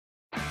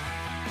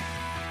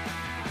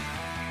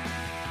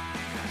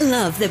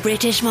Love the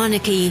British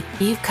monarchy?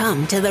 You've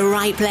come to the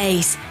right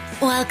place.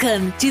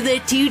 Welcome to the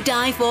To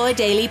Die For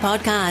Daily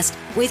Podcast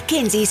with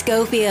Kinsey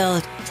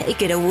Schofield.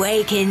 Take it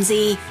away,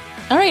 Kinsey.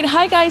 All right.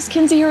 Hi, guys.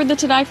 Kinsey here with the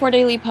To Die For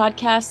Daily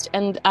Podcast.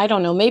 And I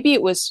don't know, maybe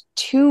it was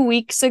 2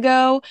 weeks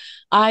ago,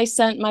 I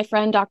sent my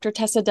friend Dr.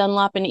 Tessa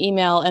Dunlop an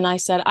email and I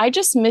said, I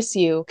just miss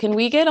you. Can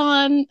we get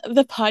on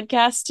the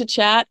podcast to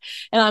chat?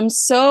 And I'm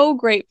so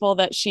grateful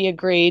that she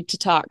agreed to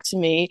talk to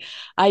me.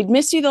 I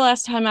missed you the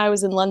last time I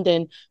was in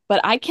London, but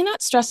I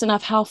cannot stress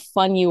enough how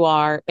fun you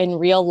are in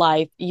real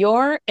life.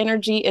 Your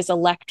energy is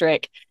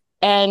electric.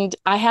 And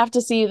I have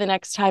to see you the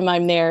next time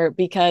I'm there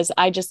because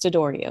I just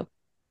adore you.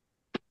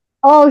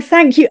 Oh,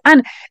 thank you.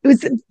 And it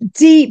was a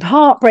deep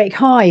heartbreak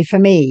high for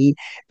me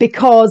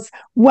because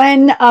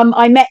when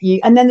I met you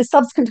and then the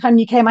subsequent time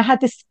you came, I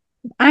had this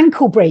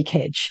ankle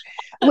breakage,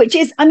 which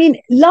is, I mean,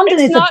 London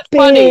is a big,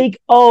 funny,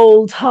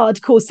 old,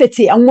 hardcore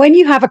city. And when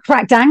you have a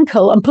cracked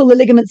ankle and pull the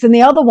ligaments in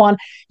the other one,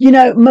 you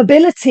know,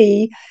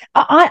 mobility,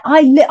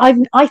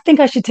 I think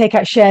I should take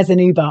out shares in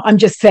Uber. I'm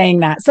just saying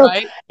that. So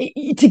right.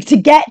 to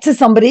get to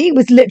somebody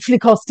was literally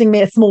costing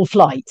me a small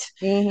flight.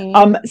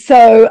 Mm-hmm.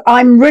 So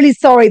I'm really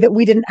sorry that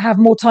we didn't have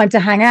more time to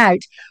hang out.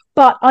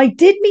 But I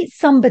did meet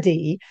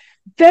somebody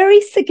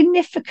very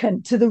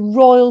significant to the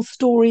royal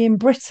story in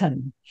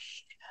Britain.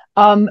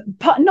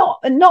 But not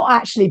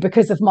actually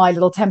because of my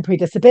little temporary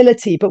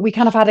disability, but we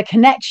kind of had a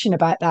connection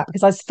about that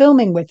because I was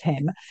filming with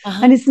him,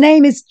 and his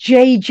name is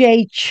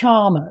JJ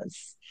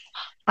Chalmers,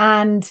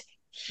 and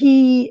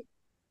he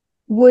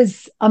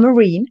was a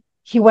Marine.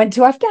 He went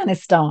to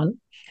Afghanistan.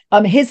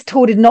 His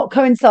tour did not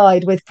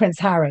coincide with Prince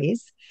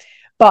Harry's,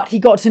 but he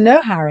got to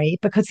know Harry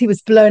because he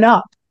was blown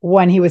up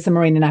when he was a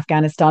Marine in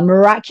Afghanistan.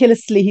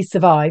 Miraculously, he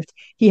survived.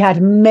 He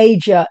had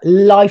major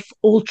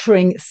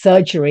life-altering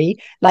surgery,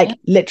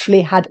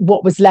 literally had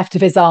what was left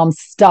of his arm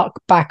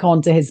stuck back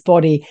onto his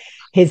body.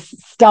 His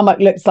stomach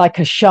looks like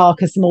a shark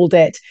has mauled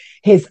it.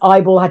 His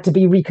eyeball had to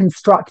be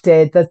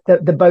reconstructed,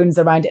 the bones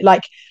around it,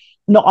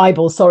 not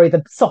eyeball, sorry,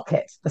 the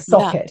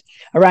socket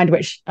around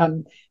which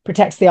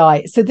protects the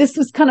eye. So this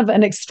was kind of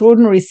an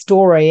extraordinary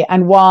story,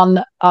 and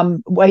one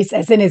where he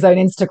says in his own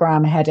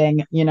Instagram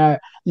heading, you know,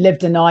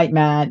 lived a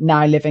nightmare,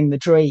 now living the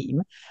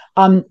dream.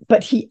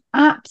 But he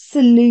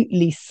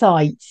absolutely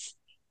cites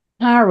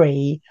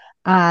Harry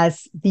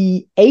as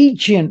the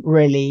agent,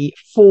 really,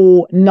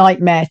 for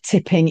nightmare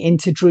tipping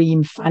into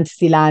dream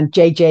fantasy land.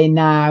 JJ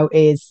now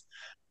is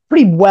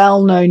pretty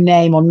well-known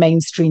name on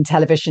mainstream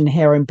television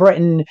here in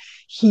Britain.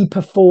 He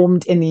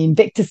performed in the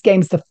Invictus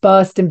Games, the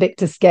first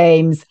Invictus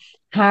Games.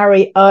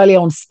 Harry early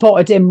on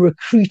spotted him,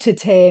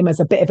 recruited him as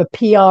a bit of a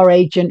PR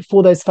agent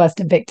for those first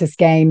Invictus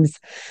Games.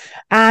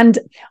 And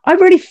I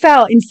really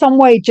felt in some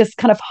way just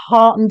kind of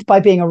heartened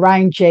by being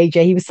around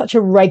JJ. He was such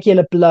a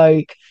regular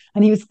bloke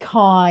and he was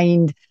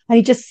kind and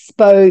he just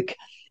spoke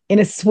in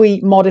a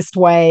sweet, modest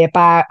way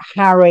about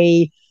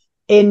Harry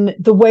in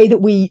the way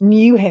that we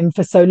knew him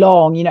for so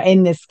long, you know,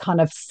 in this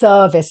kind of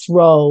service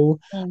role,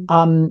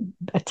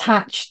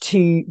 attached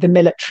to the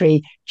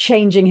military,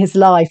 changing his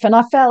life. And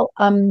I felt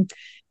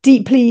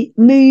deeply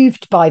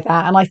moved by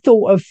that. And I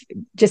thought of,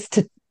 just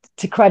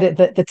to credit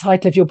the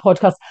title of your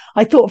podcast,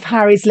 I thought of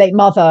Harry's late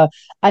mother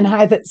and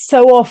how that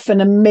so often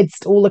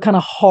amidst all the kind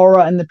of horror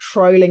and the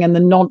trolling and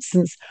the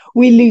nonsense,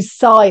 we lose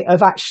sight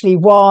of actually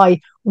why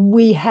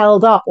we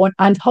held up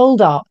and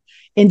hold up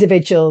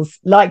individuals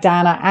like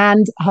Diana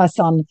and her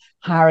son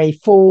Harry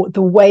for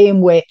the way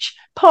in which,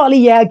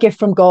 partly, a gift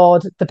from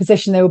God, the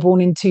position they were born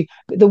into,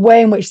 but the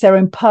way in which their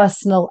own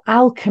personal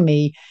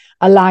alchemy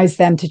allows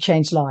them to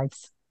change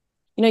lives.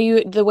 You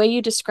know, the way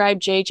you describe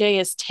JJ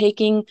is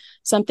taking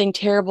something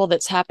terrible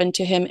that's happened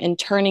to him and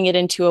turning it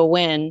into a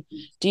win.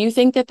 Do you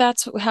think that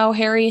that's how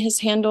Harry has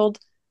handled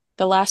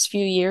the last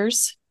few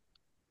years?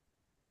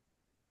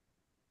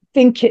 I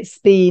think it's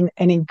been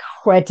an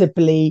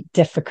incredibly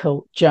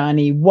difficult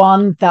journey,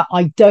 one that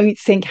I don't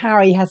think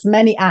Harry has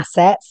many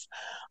assets.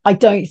 I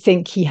don't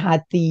think he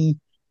had the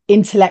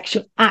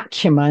intellectual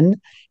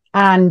acumen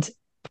and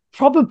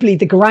probably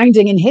the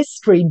grounding in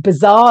history,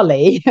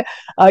 bizarrely,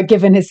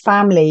 given his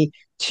family,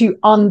 to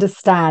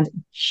understand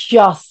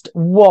just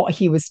what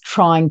he was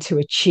trying to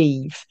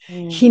achieve.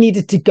 He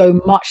needed to go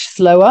much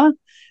slower,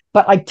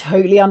 but I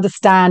totally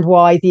understand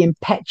why the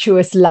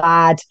impetuous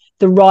lad,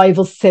 the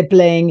rival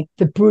sibling,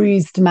 the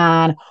bruised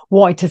man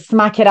wanted to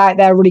smack it out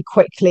there really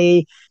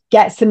quickly,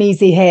 get some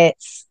easy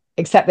hits,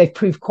 except they've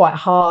proved quite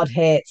hard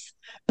hits,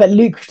 but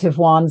lucrative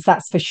ones,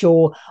 that's for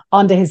sure,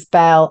 under his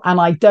belt. And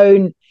I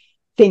don't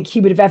think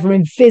he would have ever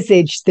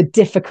envisaged the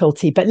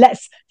difficulty. But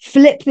let's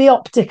flip the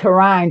optic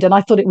around. And I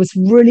thought it was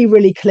really,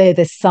 really clear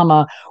this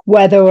summer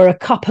where there were a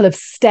couple of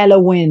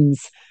stellar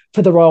wins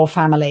for the royal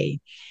family.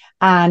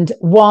 And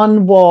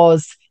one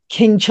was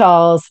King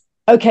Charles,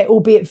 okay,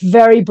 albeit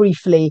very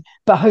briefly,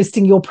 but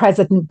hosting your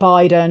President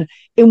Biden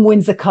in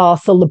Windsor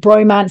Castle, the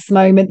bromance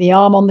moment, the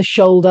arm on the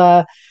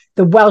shoulder,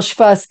 the Welsh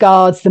First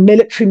Guards, the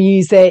military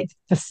music,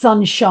 the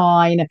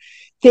sunshine.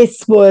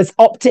 This was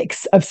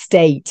optics of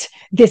state.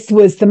 This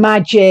was the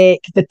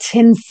magic, the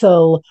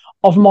tinsel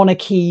of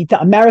monarchy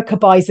that America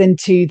buys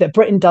into, that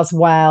Britain does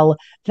well,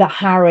 that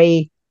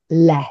Harry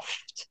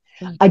left.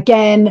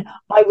 Again,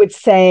 I would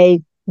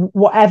say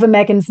whatever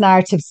Meghan's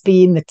narrative's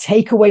been, the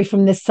takeaway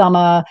from this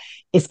summer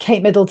is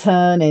Kate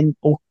Middleton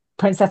or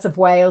Princess of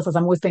Wales, as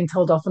I'm always being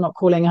told off for not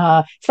calling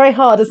her. It's very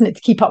hard, isn't it,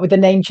 to keep up with the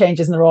name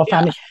changes in the royal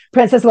family.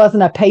 Princess of Wales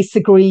in her Pacer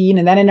green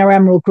and then in her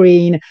emerald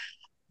green.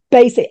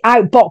 Basic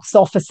out box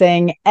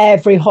officing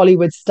every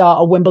Hollywood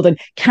star at Wimbledon.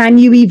 Can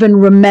you even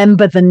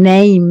remember the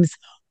names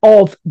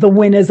of the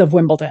winners of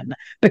Wimbledon?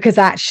 Because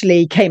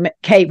actually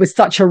Kate was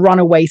such a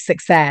runaway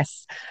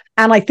success.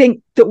 And I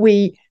think that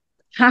we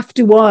have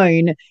to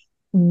own,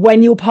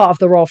 when you're part of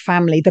the royal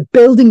family, the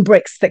building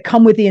bricks that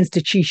come with the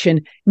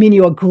institution mean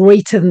you are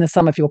greater than the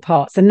sum of your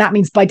parts. And that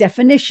means, by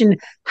definition,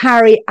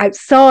 Harry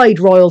outside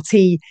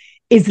royalty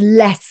is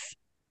less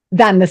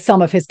than the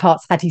sum of his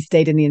parts had he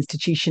stayed in the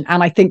institution.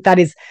 And I think that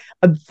is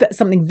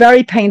something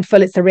very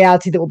painful. It's a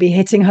reality that will be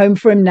hitting home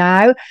for him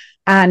now.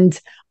 And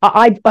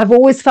I've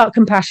always felt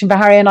compassion for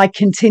Harry, and I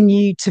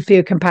continue to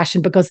feel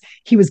compassion because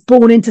he was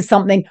born into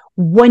something.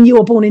 When you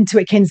are born into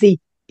it, Kinsey,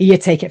 you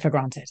take it for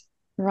granted.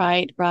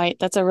 Right.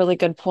 That's a really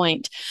good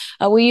point.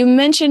 Well, you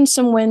mentioned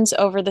some wins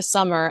over the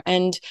summer,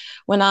 and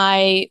when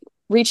I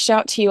reached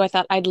out to you, I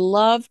thought I'd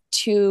love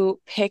to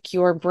pick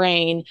your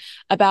brain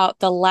about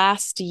the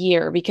last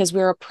year, because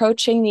we're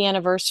approaching the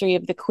anniversary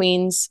of the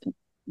Queen's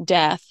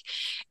death,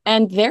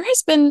 and there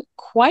has been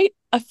quite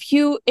a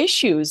few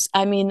issues.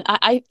 I mean,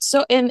 and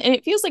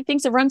it feels like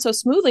things have run so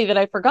smoothly that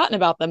I've forgotten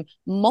about them.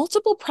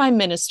 Multiple prime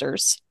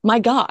ministers. My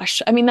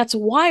gosh. I mean, that's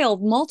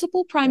wild.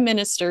 Multiple prime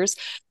ministers.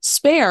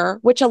 Spare,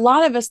 which a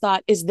lot of us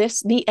thought, is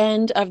this the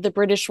end of the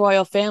British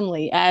royal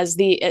family, as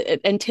the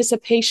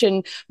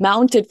anticipation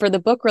mounted for the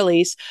book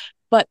release?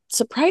 But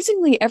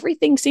surprisingly,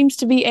 everything seems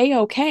to be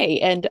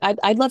A-okay. And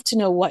I'd love to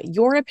know what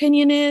your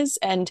opinion is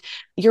and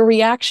your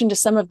reaction to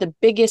some of the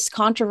biggest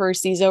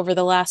controversies over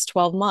the last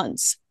 12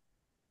 months.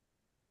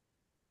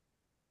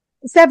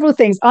 Several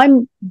things.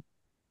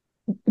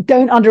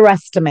 Don't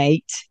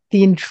underestimate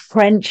the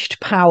entrenched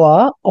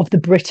power of the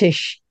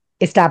British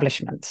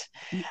establishment.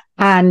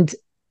 And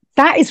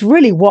that is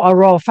really what our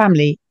royal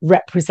family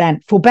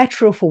represent, for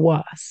better or for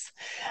worse.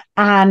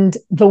 And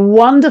the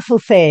wonderful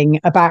thing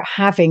about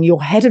having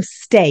your head of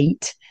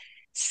state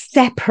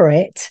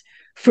separate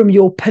from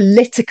your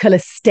political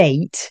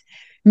estate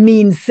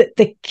means that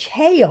the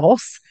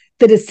chaos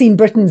that has seen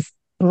Britain's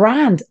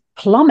brand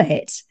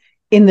plummet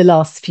in the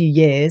last few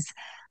years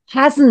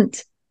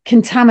hasn't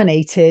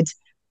contaminated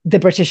the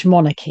British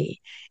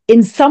monarchy.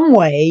 In some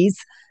ways,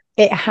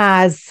 it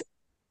has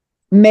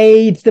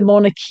made the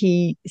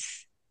monarchy,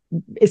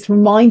 it's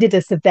reminded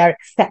us of their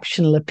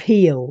exceptional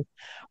appeal,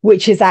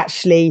 which is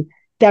actually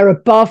they're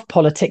above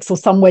politics or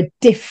somewhere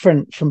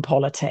different from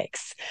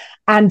politics.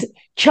 And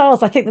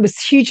Charles, I think there was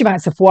huge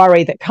amounts of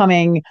worry that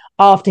coming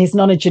after his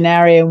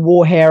nonagenarian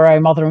war hero,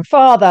 mother and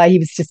father, he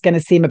was just going to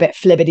seem a bit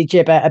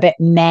flibbity-gibber, a bit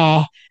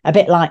meh, a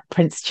bit like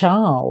Prince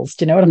Charles.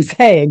 Do you know what I'm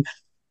saying?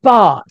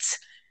 But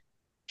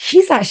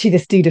he's actually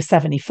this dude of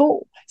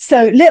 74.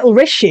 So little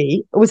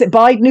Rishi, was it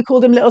Biden who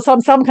called him little,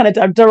 some kind of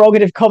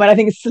derogative comment? I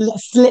think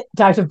it's slipped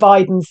out of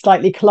Biden's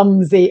slightly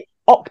clumsy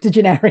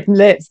octogenarian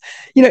lips.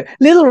 You know,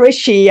 little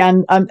Rishi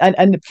and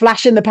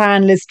flash in the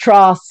pan Liz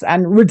Truss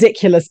and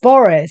ridiculous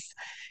Boris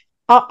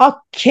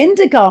are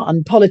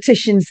kindergarten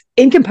politicians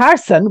in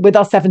comparison with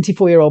our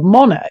 74-year-old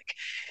monarch.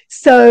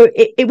 So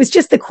it was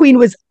just the Queen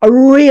was a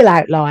real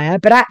outlier,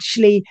 but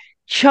actually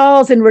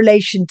Charles, in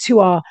relation to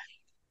our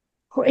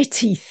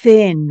pretty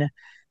thin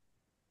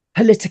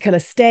political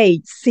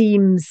estate,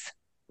 seems,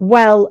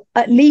 well,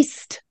 at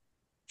least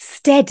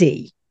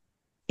steady,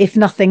 if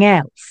nothing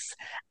else,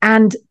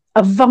 and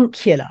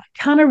avuncular,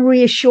 kind of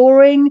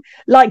reassuring,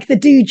 like the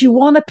dude you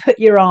want to put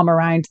your arm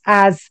around,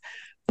 as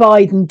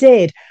Biden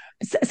did.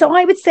 So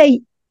I would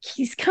say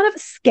he's kind of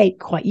escaped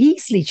quite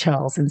easily,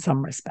 Charles, in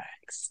some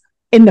respects,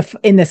 in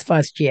this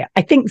first year.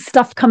 I think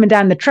stuff coming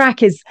down the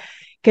track is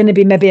going to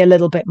be maybe a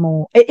little bit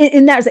more.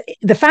 In there's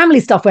the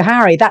family stuff with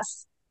Harry,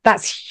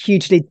 that's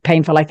hugely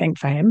painful, I think,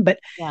 for him. But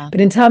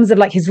in terms of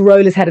like his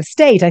role as head of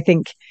state, I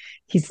think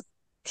he's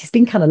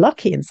been kind of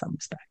lucky in some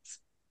respects.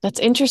 That's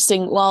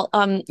interesting. Well,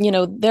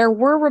 there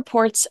were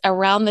reports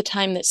around the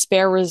time that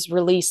Spare was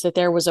released that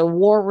there was a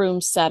war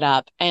room set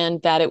up,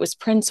 and that it was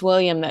Prince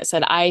William that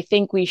said, I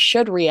think we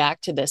should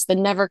react to this. The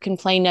never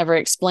complain, never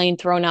explain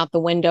thrown out the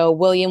window.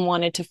 William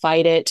wanted to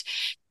fight it,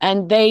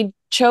 and they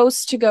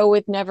chose to go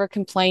with never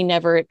complain,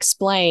 never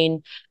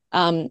explain.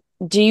 Do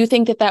you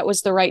think that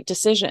was the right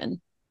decision?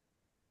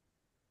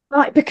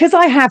 Because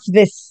I have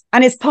this,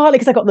 and it's partly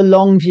because I got the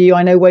long view.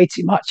 I know way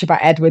too much about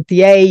Edward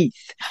VIII,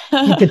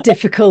 the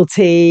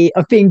difficulty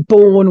of being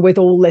born with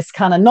all this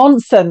kind of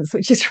nonsense,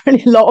 which is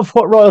really a lot of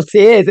what royalty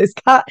is.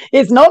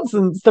 It's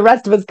nonsense. The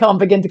rest of us can't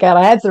begin to get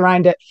our heads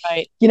around it.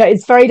 Right. You know,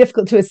 it's very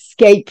difficult to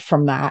escape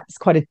from that. It's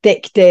quite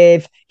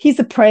addictive. He's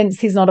a prince.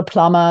 He's not a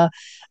plumber.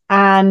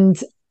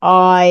 And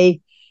I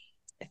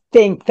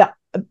think that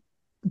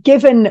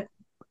given,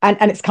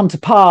 and it's come to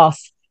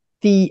pass,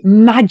 the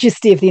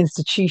majesty of the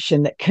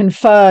institution that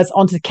confers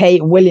onto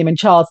Kate and William and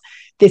Charles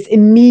this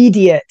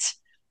immediate,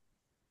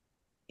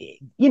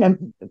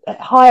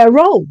 higher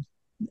role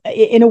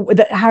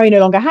that Harry no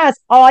longer has.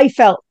 I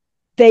felt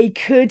they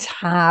could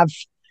have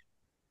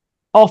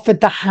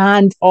offered the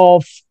hand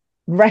of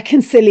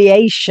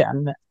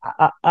reconciliation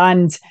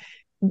and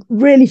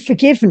really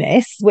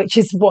forgiveness, which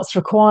is what's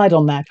required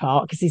on their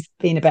part, because he's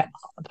been a bit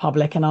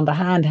public and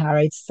underhand,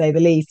 Harry, to say the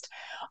least.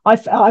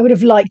 I would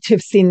have liked to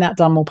have seen that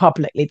done more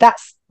publicly.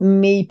 That's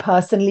me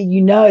personally.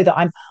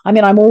 That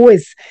I'm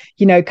always,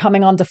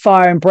 coming under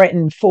fire in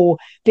Britain for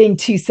being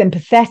too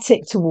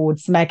sympathetic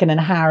towards Meghan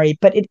and Harry,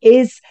 but it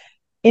is,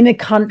 in a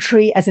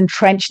country as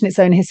entrenched in its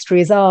own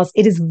history as ours,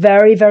 it is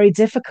very, very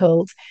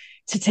difficult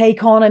to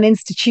take on an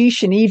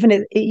institution, even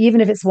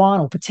if it's one,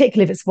 or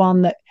particularly if it's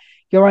one that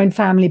your own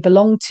family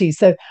belong to.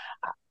 So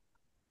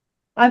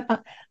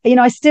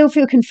I still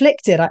feel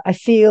conflicted. I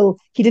feel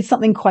he did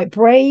something quite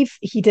brave.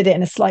 He did it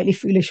in a slightly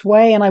foolish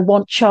way. And I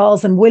want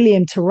Charles and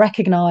William to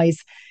recognize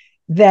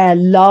their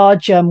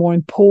larger, more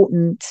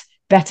important,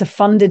 better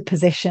funded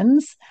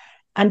positions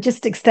and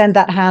just extend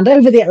that hand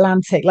over the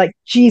Atlantic like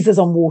Jesus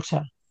on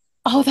water.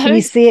 Oh, Can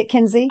you see it,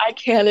 Kinsey? I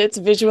can. It's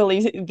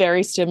visually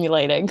very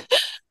stimulating.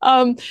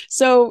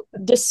 So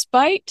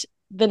despite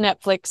the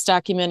Netflix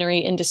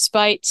documentary and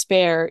despite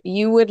Spare,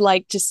 you would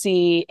like to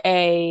see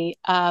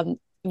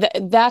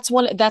that's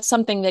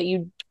something that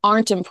you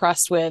aren't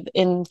impressed with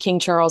in King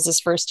Charles's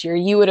first year.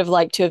 You would have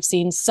liked to have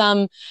seen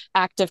some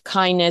act of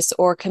kindness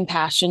or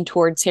compassion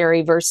towards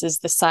Harry versus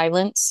the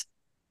silence.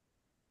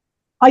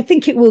 I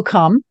think it will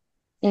come.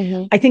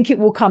 Mm-hmm. I think it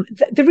will come.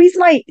 The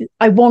reason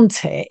I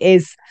want it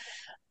is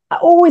I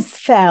always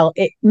felt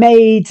it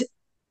made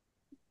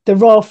the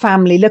royal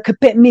family look a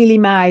bit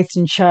mealy-mouthed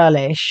and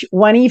churlish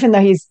when, even though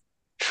he's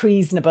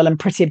treasonable and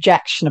pretty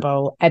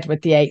objectionable,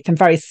 Edward VIII, and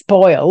very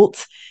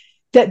spoilt,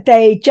 that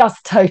they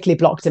just totally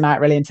blocked him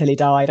out really until he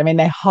died. I mean,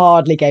 they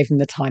hardly gave him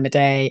the time of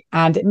day,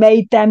 and it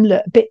made them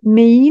look a bit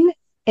mean.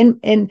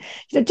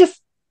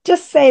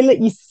 Just say, look,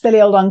 you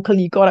silly old uncle,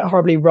 you got it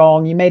horribly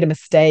wrong, you made a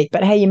mistake,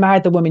 but hey, you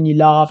married the woman you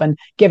love, and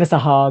give us a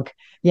hug.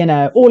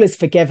 All is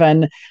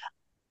forgiven.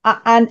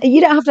 And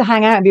you don't have to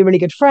hang out and be really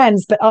good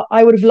friends, but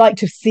I would have liked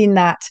to have seen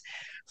that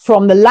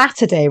from the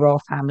latter day royal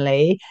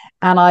family,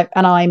 and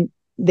I'm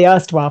the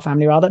erstwhile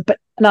family rather. But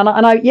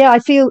I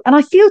feel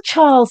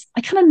Charles.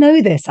 I kind of know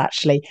this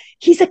actually.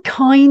 He's a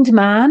kind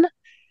man.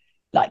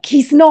 Like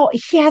he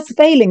has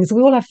failings.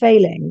 We all have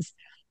failings,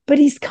 but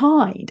he's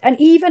kind. And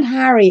even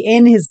Harry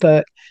in his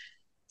book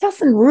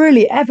doesn't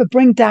really ever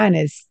bring down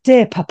his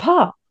dear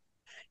papa.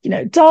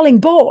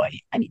 Darling boy.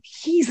 I mean,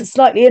 he's a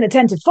slightly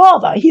inattentive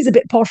father. He's a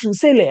bit posh and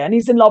silly, and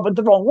he's in love with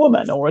the wrong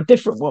woman or a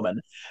different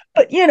woman.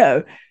 But,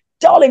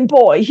 darling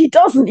boy, he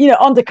doesn't,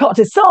 undercut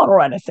his son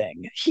or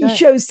anything. He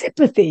shows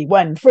sympathy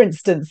when, for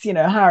instance,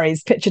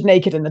 Harry's pictured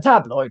naked in the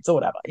tabloids or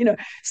whatever,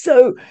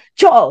 So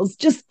Charles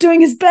just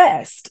doing his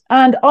best.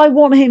 And I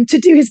want him to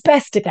do his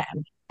best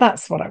again.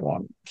 That's what I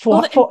want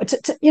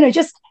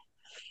just.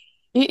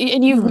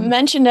 And you've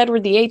mentioned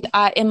Edward VIII.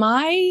 Am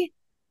I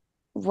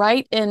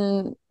right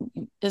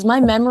is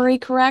my memory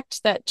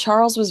correct that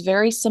Charles was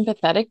very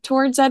sympathetic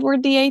towards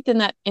Edward VIII in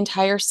that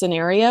entire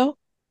scenario?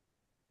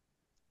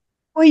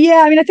 Well,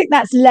 yeah, I mean, I think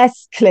that's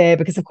less clear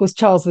because, of course,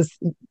 Charles was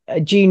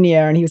a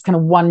junior and he was kind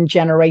of one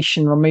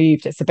generation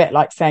removed. It's a bit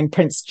like saying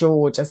Prince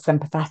George is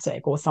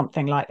sympathetic or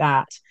something like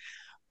that.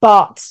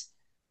 But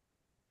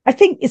I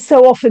think it's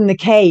so often the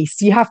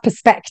case. You have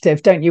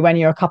perspective, don't you, when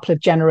you're a couple of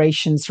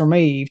generations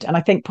removed? And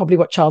I think probably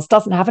what Charles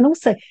doesn't have. And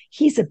also,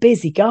 he's a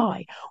busy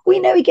guy. We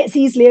know he gets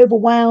easily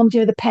overwhelmed,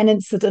 the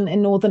penance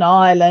in Northern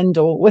Ireland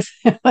or with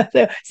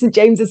St.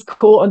 James's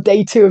Court on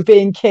day 2 of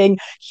being king.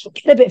 He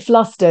gets a bit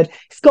flustered.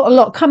 He's got a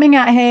lot coming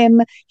at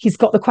him. He's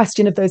got the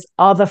question of those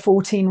other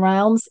 14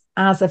 realms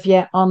as of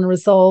yet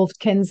unresolved,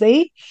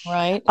 Kinsey.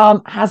 Right.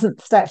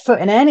 Hasn't stepped foot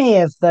in any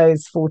of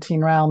those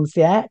 14 realms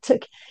yet.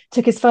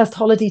 Took his first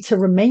holiday to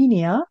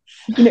Romania,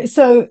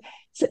 so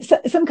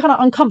some kind of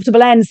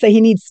uncomfortable ends that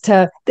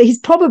he's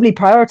probably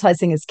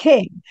prioritizing as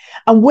king.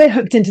 And we're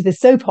hooked into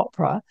this soap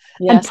opera.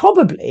 Yes. And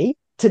probably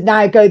to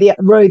now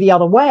row the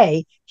other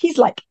way. He's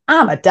like,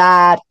 I'm a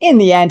dad. In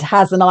the end,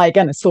 Haz and I are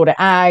going to sort it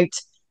out.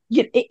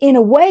 In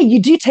a way, you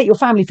do take your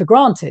family for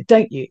granted,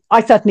 don't you?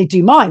 I certainly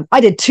do mine.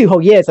 I did 2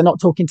 whole years of not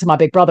talking to my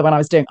big brother when I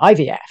was doing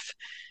IVF,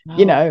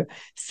 wow.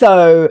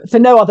 So for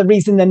no other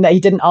reason than that he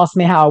didn't ask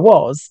me how I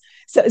was.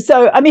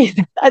 So I mean,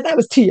 that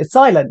was 2 years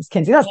silence,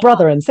 Kinsey. That's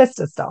brother and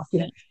sister stuff.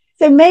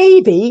 So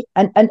maybe,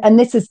 and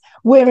this is,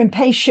 we're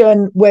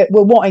impatient. We're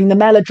wanting the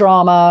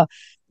melodrama.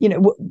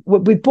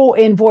 We bought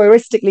in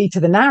voyeuristically to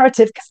the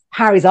narrative because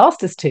Harry's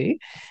asked us to,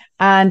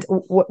 and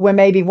we're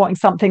maybe wanting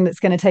something that's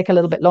going to take a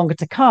little bit longer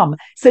to come.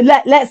 So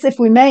let's, if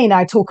we may,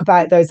 now talk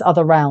about those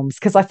other realms,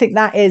 because I think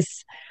that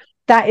is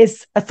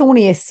a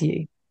thorny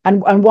issue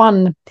and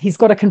one he's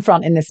got to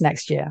confront in this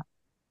next year.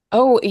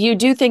 Oh, you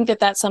do think that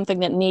that's something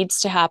that needs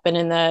to happen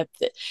in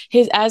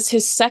his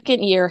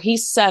second year,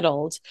 he's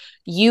settled.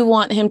 You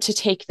want him to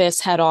take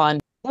this head on.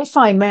 If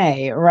I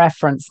may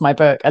reference my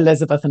book,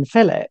 Elizabeth and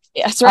Philip,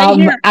 Yes, right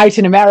here. out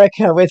in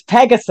America with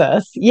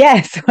Pegasus.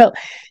 Yes, well,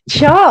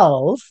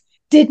 Charles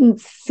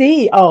didn't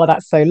see, oh,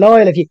 that's so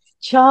loyal of you.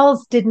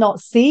 Charles did not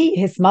see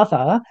his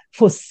mother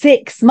for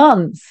 6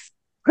 months,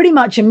 pretty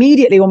much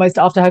immediately, almost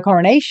after her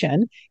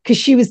coronation, because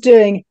she was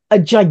doing a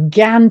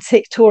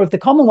gigantic tour of the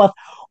Commonwealth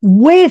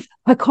with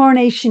her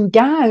coronation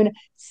gown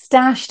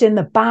stashed in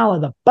the bow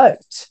of the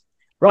boat.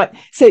 Right.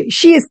 So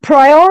she is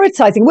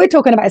prioritizing. We're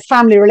talking about his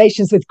family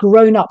relations with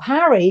grown up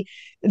Harry.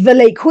 The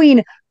late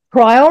Queen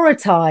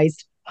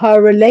prioritized her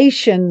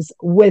relations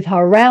with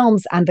her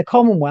realms and the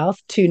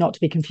Commonwealth, two not to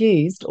be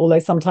confused, although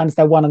sometimes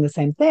they're one and the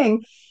same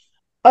thing,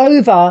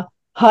 over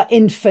her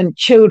infant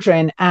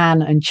children,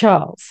 Anne and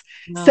Charles.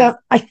 No. So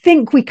I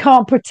think we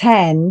can't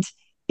pretend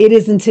it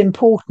isn't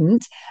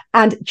important.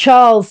 And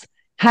Charles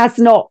has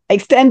not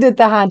extended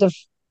the hand of,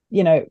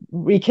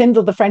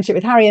 rekindled the friendship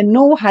with Harry, and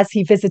nor has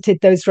he visited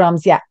those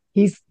realms yet.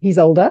 He's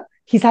older.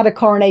 He's had a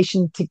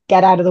coronation to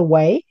get out of the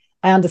way.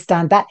 I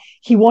understand that.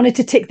 He wanted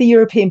to tick the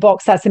European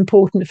box. That's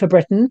important for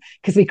Britain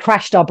because we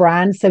crashed our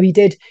brand. So he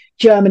did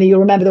Germany. You'll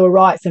remember there were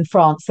riots in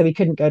France, so he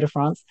couldn't go to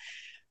France.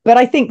 But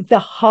I think the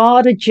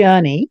harder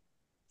journey,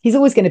 he's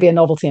always going to be a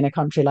novelty in a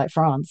country like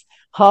France.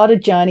 Harder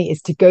journey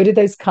is to go to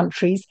those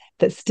countries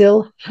that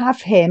still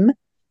have him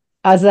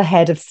as a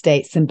head of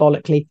state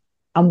symbolically.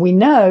 And we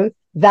know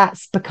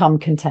that's become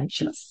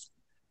contentious.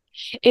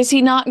 Is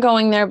he not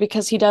going there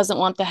because he doesn't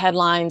want the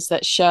headlines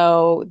that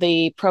show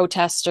the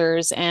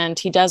protesters, and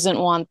he doesn't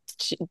want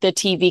the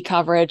TV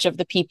coverage of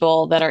the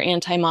people that are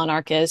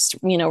anti-monarchist,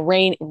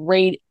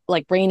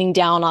 raining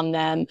down on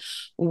them?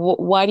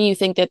 Why do you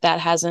think that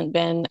hasn't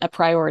been a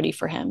priority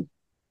for him?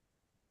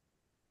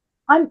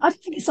 I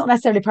think it's not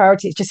necessarily a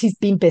priority. It's just he's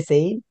been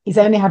busy. He's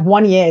only had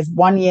 1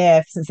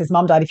 year since his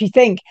mum died. If you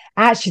think,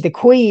 actually, the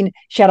Queen,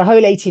 she had a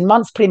whole 18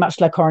 months pretty much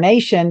to her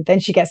coronation. Then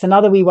she gets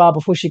another wee while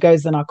before she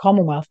goes in our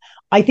Commonwealth.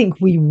 I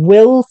think we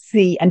will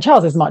see, and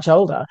Charles is much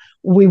older,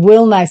 we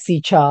will now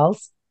see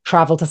Charles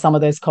travel to some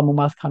of those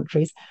Commonwealth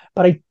countries.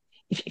 But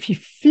if you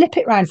flip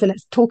it around, so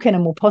let's talk in a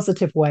more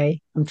positive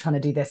way. I'm trying to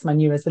do this, my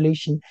new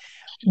resolution.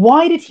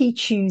 Why did he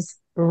choose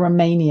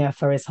Romania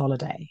for his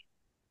holiday?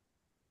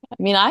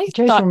 I mean, I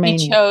thought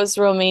he chose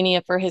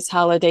Romania for his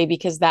holiday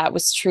because that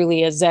was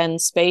truly a Zen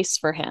space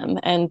for him,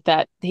 and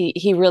that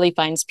he really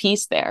finds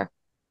peace there.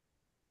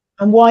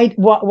 And why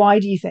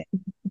do you think?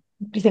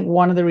 Do you think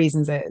one of the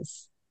reasons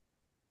is,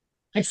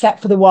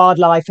 except for the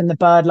wildlife and the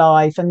bird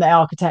life and the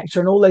architecture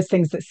and all those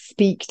things that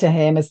speak to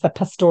him as the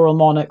pastoral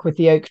monarch with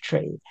the oak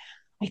tree?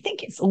 I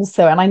think it's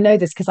also, and I know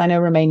this because I know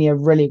Romania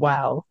really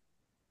well,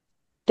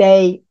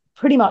 they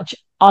pretty much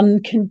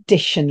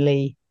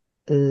unconditionally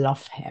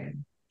love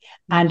him.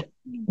 And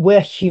we're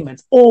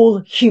humans.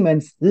 All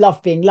humans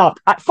love being loved.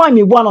 Find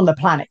me one on the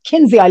planet.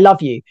 Kinsey, I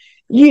love you.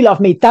 You love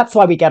me. That's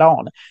why we get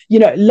on.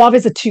 Love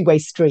is a two-way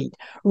street.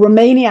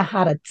 Romania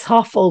had a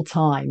tough old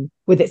time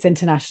with its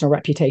international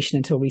reputation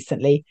until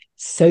recently.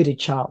 So did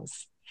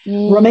Charles.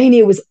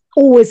 Romania was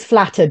always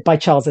flattered by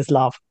Charles's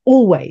love,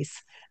 always.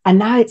 And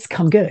now it's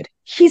come good.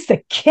 He's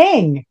the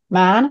king,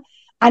 man.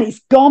 And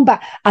it's gone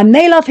back. And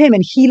they love him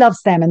and he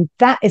loves them. And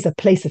that is a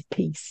place of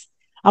peace.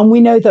 And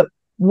we know that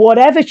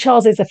whatever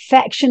Charles's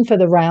affection for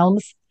the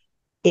realms,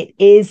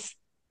 it's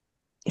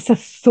a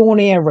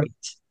thornier route.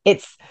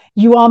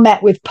 You are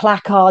met with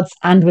placards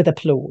and with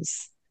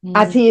applause,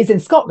 as he is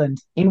in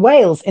Scotland, in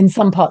Wales, in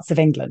some parts of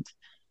England.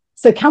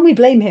 So can we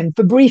blame him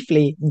for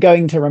briefly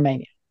going to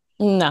Romania?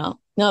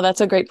 No,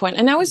 that's a great point.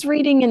 And I was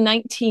reading in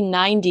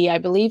 1990, I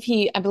believe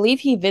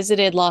he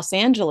visited Los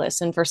Angeles,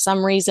 and for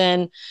some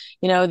reason,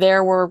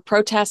 there were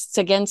protests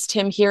against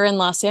him here in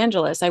Los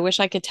Angeles. I wish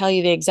I could tell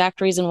you the exact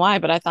reason why,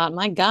 but I thought,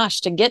 my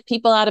gosh, to get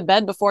people out of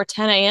bed before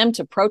 10 a.m.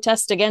 to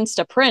protest against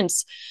a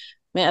prince,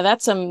 man,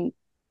 that's some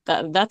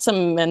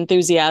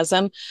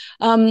enthusiasm.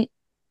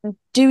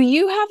 Do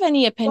you have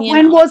any opinion?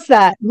 When was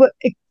that?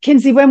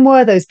 Kinsey, when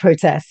were those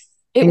protests?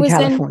 It was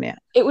California.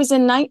 It was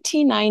in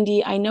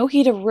 1990. I know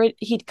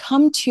he'd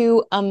come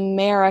to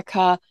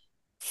America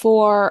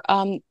for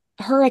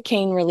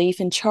hurricane relief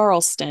in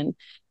Charleston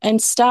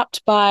and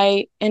stopped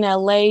by in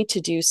LA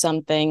to do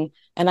something.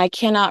 And I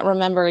cannot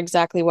remember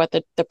exactly what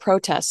the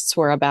protests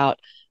were about.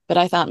 But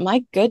I thought,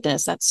 my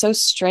goodness, that's so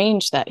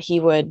strange that he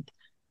would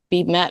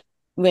be met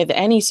with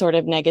any sort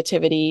of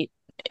negativity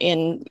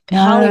in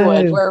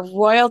Hollywood, where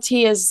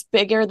royalty is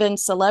bigger than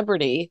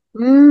celebrity.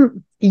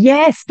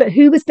 Yes, but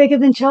who was bigger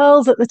than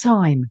Charles at the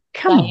time?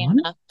 Come on.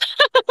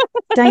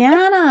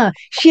 Diana.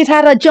 She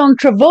had a John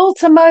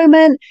Travolta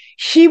moment.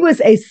 She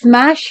was a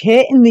smash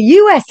hit in the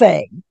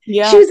USA.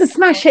 Yeah. She was a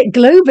smash hit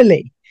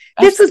globally.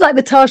 This was like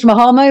the Taj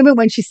Mahal moment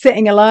when she's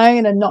sitting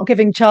alone and not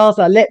giving Charles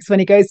her lips when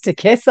he goes to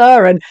kiss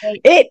her. And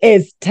it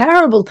is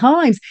terrible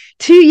times.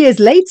 2 years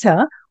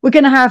later, we're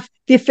going to have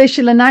the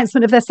official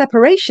announcement of their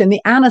separation,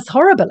 the annus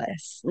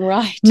horribilis.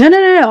 Right.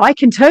 No. I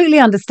can totally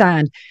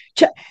understand.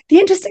 The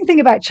interesting thing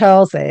about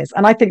Charles is,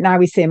 and I think now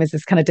we see him as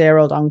this kind of dear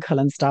old uncle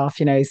and stuff,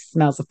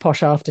 smells of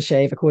posh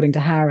aftershave, according to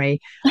Harry.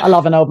 I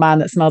love an old man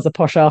that smells of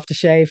posh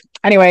aftershave.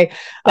 Anyway,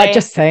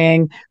 just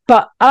saying.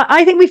 But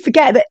I think we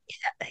forget that,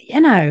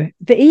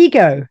 the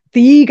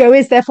ego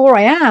is therefore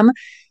I am.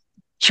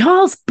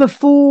 Charles,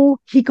 before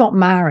he got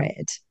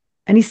married,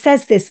 and he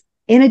says this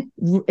in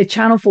a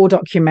Channel 4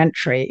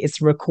 documentary,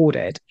 it's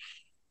recorded. It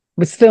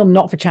was filmed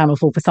not for Channel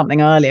 4 for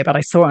something earlier, but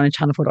I saw it on a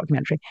Channel 4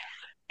 documentary.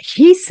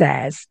 He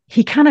says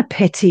he kind of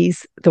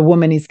pities the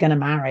woman he's going to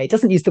marry. He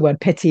doesn't use the word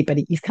pity, but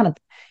he's kind of,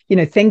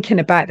 thinking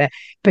about that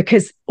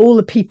because all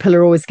the people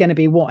are always going to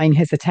be wanting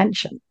his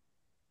attention.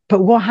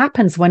 But what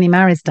happens when he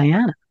marries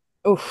Diana?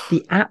 Oof.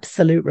 The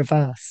absolute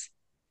reverse.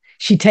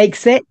 She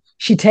takes it.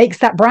 She takes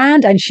that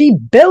brand and she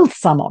builds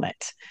some on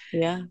it.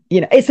 Yeah.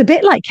 It's a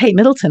bit like Kate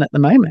Middleton at the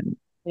moment.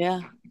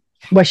 Yeah.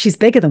 Where she's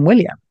bigger than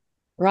William.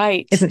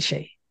 Right. Isn't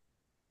she?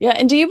 Yeah.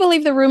 And do you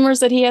believe the rumors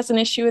that he has an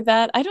issue with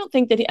that? I don't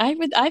think that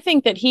I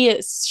think that he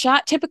is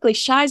typically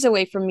shies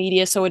away from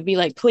media. So it'd be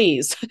like,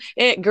 please,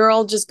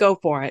 girl, just go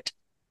for it.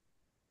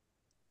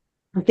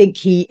 I think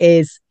he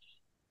is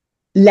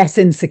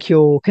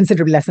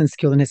considerably less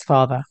insecure than his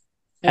father.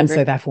 And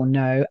so therefore,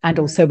 no. And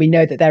also we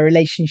know that their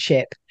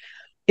relationship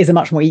is a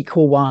much more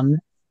equal one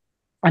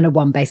and a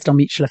one based on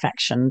mutual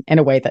affection in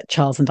a way that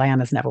Charles and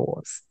Diana's never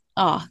was.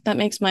 Oh, that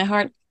makes my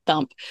heart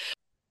thump.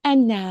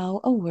 And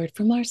now a word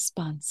from our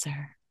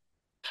sponsor.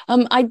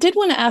 I did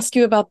want to ask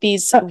you about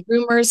these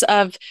rumors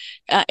of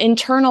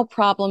internal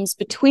problems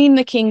between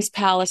the King's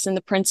Palace and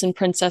the Prince and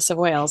Princess of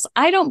Wales.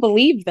 I don't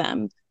believe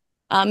them.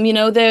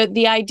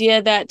 The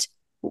idea that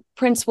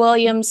Prince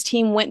William's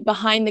team went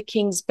behind the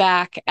king's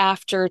back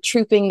after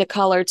trooping the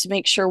color to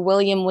make sure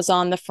William was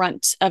on the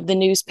front of the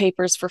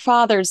newspapers for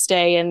Father's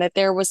Day and that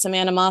there was some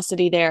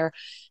animosity there.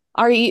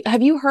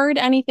 Have you heard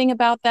anything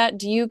about that?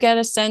 Do you get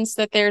a sense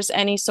that there's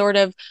any sort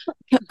of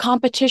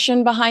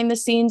competition behind the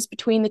scenes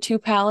between the two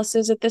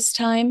palaces at this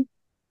time?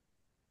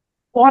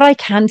 What I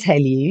can tell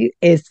you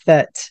is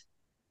that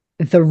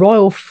the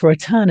royal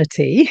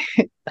fraternity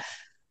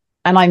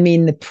and I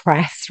mean the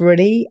press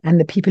really, and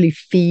the people who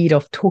feed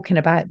off talking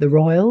about the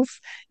royals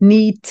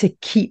need to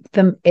keep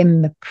them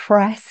in the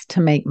press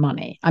to make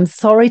money. I'm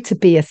sorry to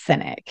be a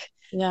cynic.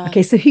 Yeah.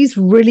 Okay, so who's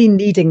really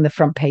needing the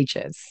front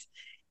pages?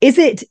 Is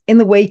it, in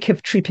the wake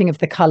of Trooping of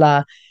the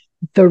Colour,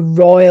 the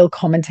royal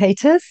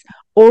commentators,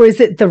 or is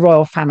it the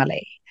royal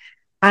family?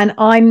 And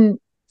I'm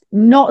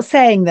not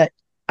saying that.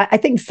 I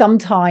think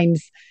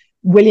sometimes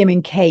William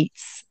and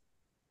Kate's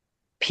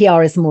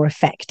PR is more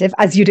effective,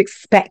 as you'd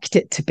expect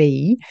it to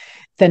be,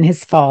 than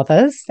his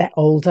father's. They're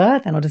older,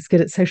 they're not as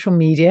good at social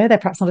media, they're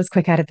perhaps not as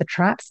quick out of the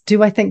traps.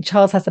 Do I think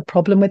Charles has a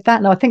problem with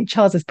that? No, I think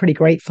Charles is pretty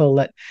grateful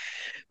that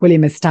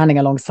William is standing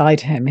alongside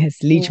him, his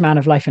liege man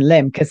of life and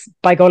limb, because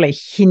by golly,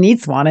 he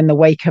needs one in the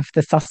wake of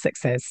the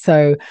Sussexes.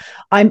 So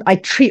I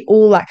treat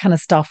all that kind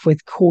of stuff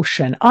with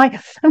caution. I'm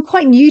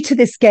quite new to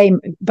this game.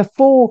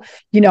 Before,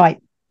 I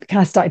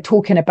kind of started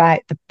talking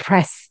about the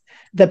press,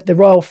 the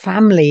royal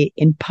family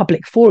in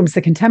public forums,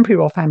 the contemporary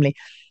royal family.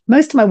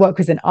 Most of my work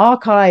was in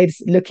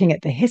archives, looking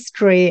at the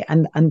history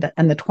and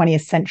the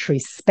 20th century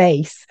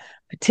space,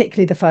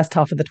 particularly the first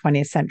half of the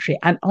 20th century.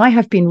 And I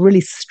have been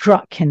really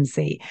struck,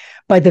 Kinsey,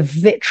 by the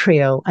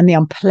vitriol and the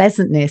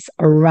unpleasantness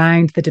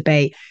around the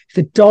debate,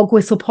 the dog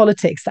whistle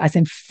politics that has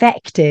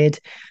infected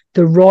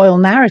the royal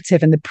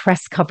narrative and the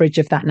press coverage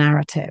of that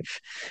narrative.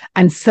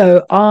 And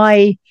so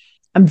I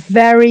am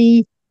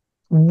very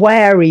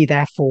wary,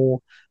 therefore,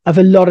 of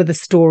a lot of the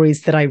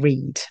stories that I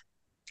read.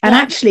 And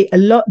actually,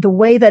 the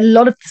way that a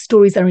lot of the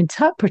stories are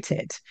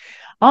interpreted.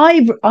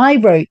 I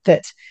wrote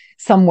that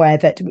somewhere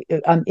that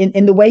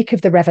in the wake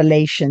of the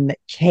revelation that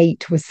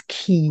Kate was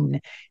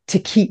keen to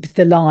keep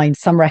the line,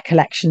 some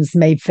recollections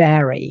may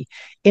vary,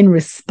 in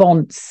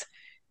response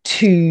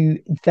to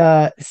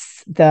the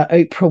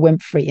Oprah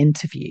Winfrey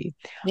interview.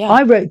 Yeah.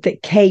 I wrote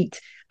that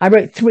Kate, I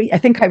wrote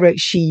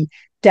she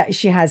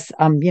has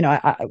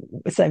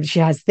so she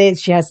has this,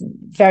 she has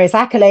various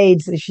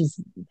accolades, she's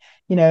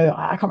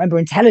I can't remember,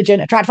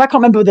 intelligent, attractive, I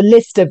can't remember the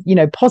list of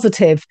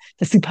positive,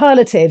 the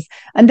superlatives,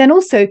 and then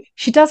also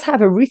she does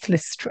have a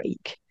ruthless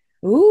streak.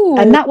 Ooh.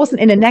 And that wasn't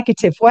in a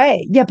negative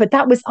way. Yeah, but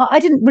that was, I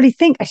didn't really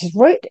think, I just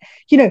wrote,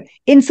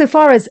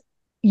 insofar as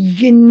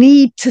you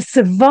need to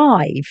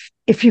survive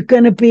if you're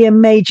going to be a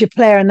major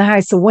player in the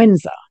House of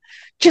Windsor,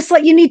 just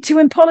like you need to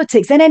in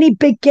politics, in any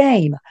big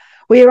game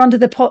where you're under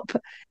the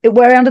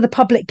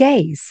public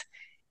gaze.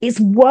 It's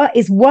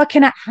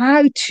working out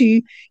how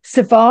to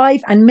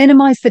survive and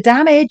minimize the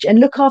damage and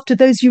look after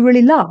those you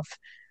really love.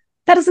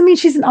 That doesn't mean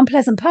she's an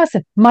unpleasant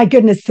person. My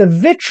goodness, the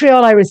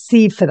vitriol I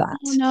received for that.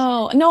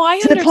 Oh, no, I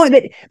to the point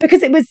that,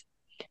 because it was,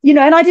 and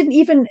I didn't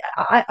even,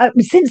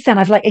 since then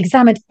I've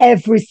examined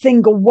every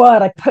single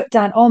word I put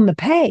down on the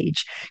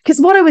page. Because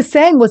what I was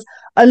saying was,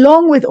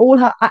 along with all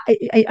her,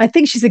 I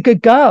think she's a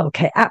good girl.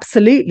 Okay,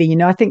 absolutely.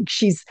 I think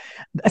she's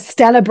a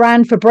stellar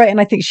brand for Britain.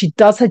 I think she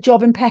does her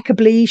job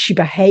impeccably. She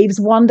behaves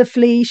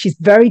wonderfully. She's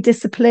very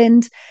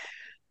disciplined.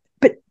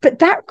 But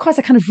that requires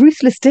a kind of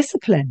ruthless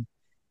discipline.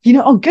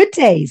 On good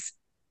days,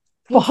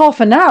 for half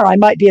an hour, I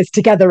might be as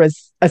together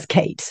as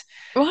Kate.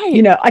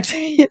 Right.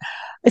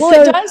 Well,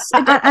 So it does.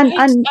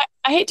 and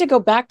I hate to go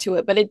back to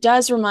it, but it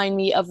does remind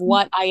me of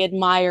what I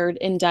admired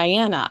in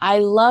Diana. I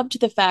loved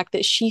the fact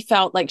that she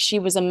felt like she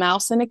was a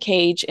mouse in a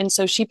cage. And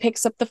so she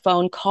picks up the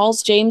phone,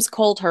 calls James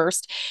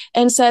Coldhurst,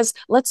 and says,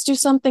 let's do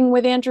something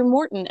with Andrew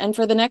Morton. And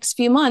for the next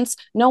few months,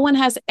 no one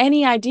has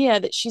any idea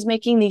that she's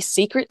making these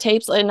secret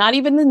tapes, and not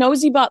even the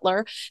nosy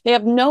butler. They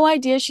have no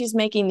idea she's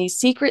making these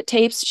secret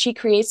tapes. She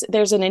creates,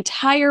 there's an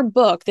entire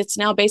book that's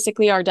now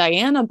basically our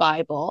Diana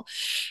Bible.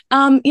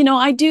 I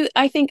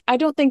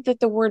don't think that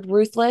the word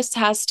ruthless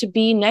has to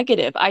be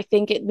negative. I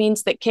think it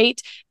means that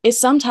Kate is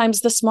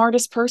sometimes the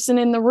smartest person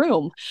in the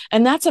room.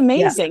 And that's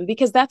amazing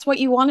because that's what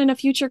you want in a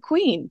future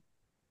queen.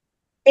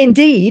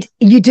 indeed,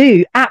 you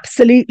do.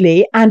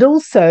 Absolutely. And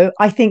also,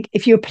 I think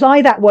if you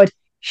apply that word,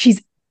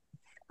 she's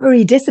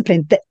very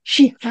disciplined, that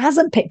she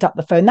hasn't picked up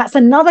the phone. That's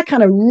another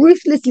kind of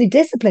ruthlessly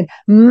disciplined,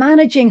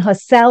 managing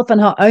herself and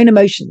her own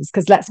emotions.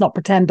 Because let's not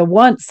pretend there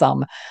weren't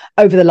some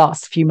over the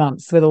last few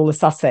months with all the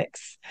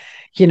Sussex,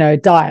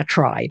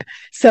 diatribe.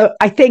 So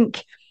I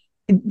think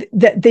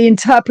that the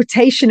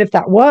interpretation of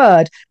that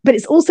word, but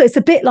it's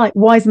a bit like,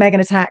 why is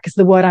Meghan attacked? Because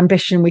the word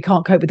ambition, we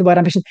can't cope with the word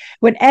ambition.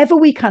 Whenever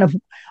we kind of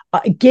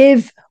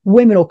give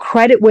women or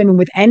credit women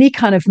with any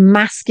kind of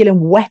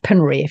masculine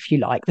weaponry, if you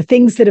like, the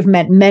things that have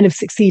meant men have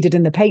succeeded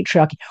in the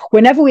patriarchy,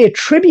 whenever we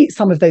attribute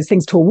some of those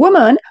things to a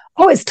woman,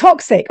 oh, it's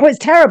toxic, oh, it's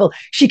terrible,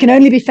 she can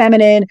only be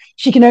feminine,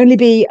 she can only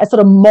be a sort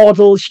of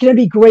model, she can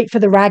only be great for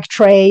the rag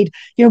trade,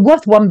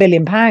 worth £1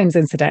 billion,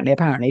 incidentally,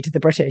 apparently, to the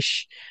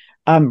British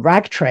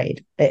rag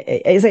trade.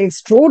 It's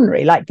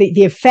extraordinary, like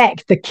the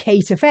effect, the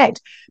Kate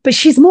effect. But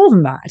she's more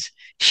than that.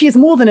 She is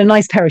more than a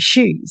nice pair of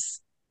shoes.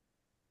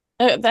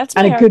 That's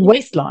and a good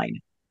waistline.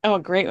 Oh,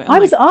 great. I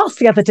was asked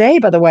the other day,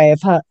 by the way,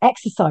 of her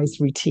exercise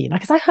routine,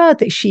 because I heard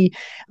that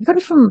I got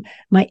it from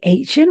my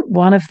agent,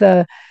 one of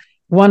the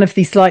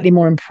slightly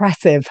more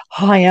impressive,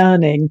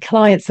 high-earning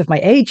clients of my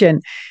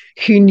agent,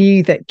 who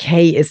knew that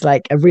Kate is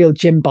like a real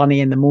gym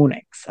bunny in the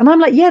mornings. And I'm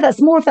like, yeah,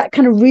 that's more of that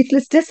kind of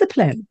ruthless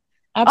discipline.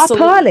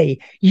 Absolutely. Up early.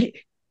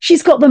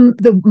 She's got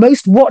the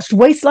most watched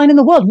waistline in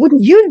the world.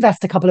 Wouldn't you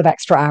invest a couple of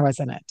extra hours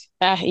in it?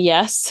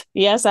 Yes,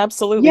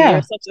 absolutely.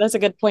 Yeah. That's a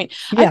good point.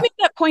 Yeah. I've made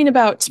that point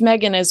about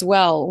Meghan as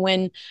well,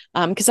 when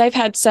because I've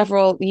had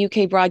several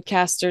UK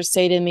broadcasters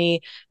say to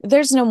me,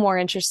 there's no more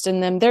interest in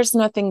them. There's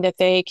nothing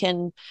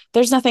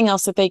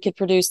else that they could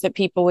produce that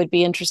people would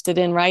be interested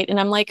in, right?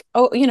 And I'm like,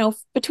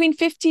 between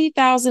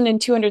 50,000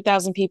 and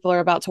 200,000 people are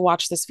about to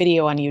watch this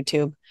video on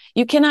YouTube.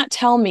 You cannot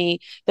tell me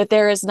that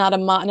there is not a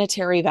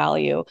monetary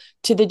value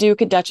to the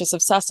Duke and Duchess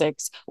of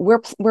Sussex. We're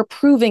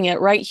proving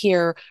it right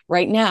here,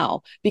 right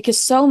now, because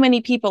so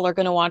many people are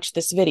going to watch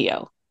this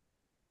video.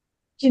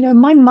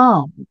 My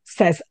mom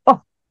says,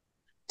 oh,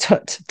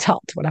 tut,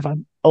 whatever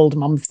old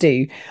mums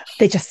do.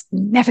 They just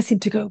never seem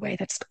to go away.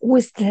 They're just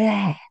always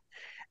there.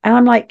 And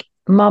I'm like,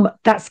 Mum,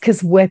 that's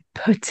because we're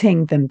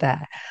putting them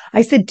there.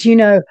 I said,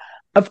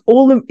 of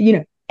all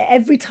the,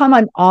 every time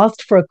I'm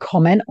asked for a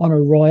comment on a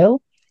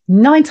royal,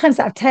 9 times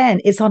out of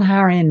 10, it's on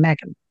Harry and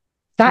Meghan.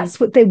 That's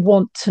what they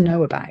want to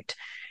know about.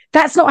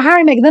 That's not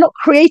Harry and Meghan. They're not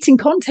creating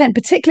content,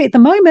 particularly at the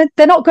moment.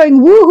 They're not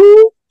going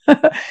woohoo.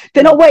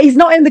 They're not. He's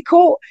not in the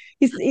court.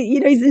 He's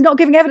not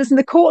giving evidence in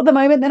the court at the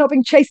moment. They're not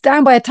being chased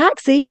down by a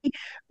taxi.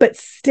 But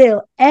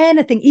still,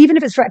 anything, even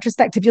if it's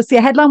retrospective, you'll see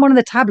a headline, one of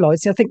the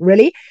tabloids. You'll think,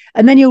 really?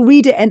 And then you'll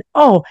read it, and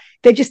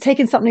they've just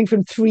taken something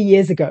from 3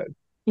 years ago,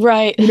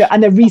 right?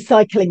 And they're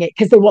recycling it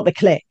because they want the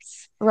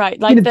clicks. Right.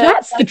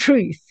 That's the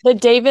truth. The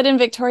David and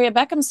Victoria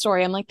Beckham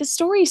story. I'm like, this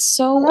story is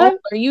so old.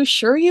 Are you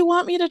sure you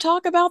want me to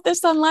talk about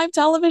this on live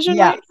television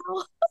right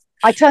now?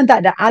 I turned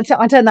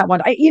that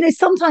one.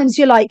 Sometimes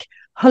you're like,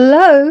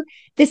 hello,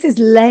 this is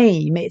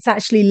lame. It's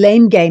actually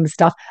lame game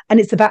stuff. And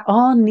it's about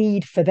our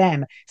need for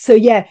them. So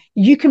yeah,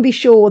 you can be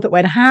sure that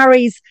when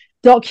Harry's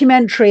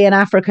documentary in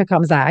Africa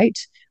comes out,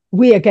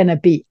 we are going to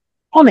be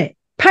on it,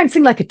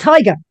 pouncing like a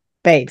tiger,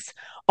 babes,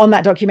 on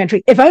that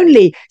documentary, if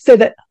only so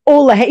that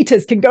all the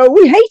haters can go,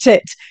 we hate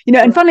it.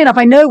 And funnily enough,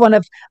 I know one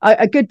of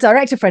a good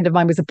director friend of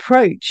mine was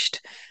approached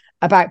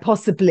about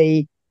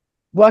possibly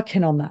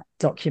working on that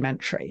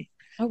documentary.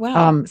 Oh,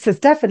 wow. So it's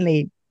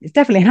definitely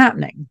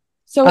happening.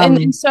 So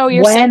and so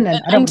you're saying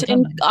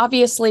and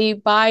obviously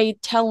by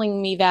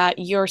telling me that,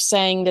 you're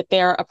saying that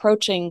they're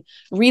approaching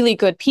really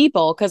good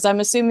people, because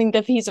I'm assuming that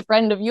if he's a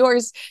friend of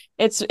yours,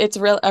 it's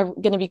real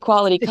going to be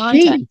quality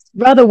content.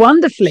 Rather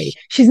wonderfully.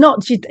 She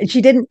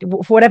didn't,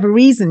 for whatever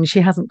reason,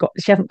 she hasn't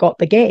got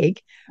the gig.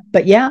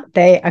 But yeah,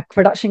 a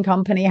production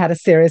company had a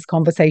serious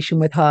conversation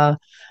with her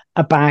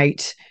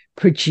about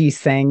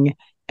producing.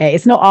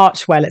 It's not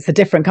Archwell, it's a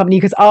different company,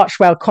 because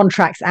Archwell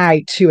contracts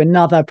out to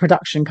another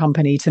production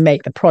company to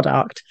make the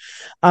product.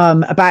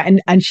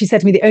 And she said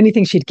to me, the only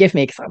thing she'd give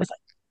me, because I was like,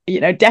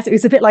 it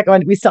was a bit like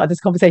when we started this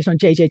conversation on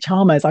JJ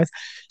Chalmers. I was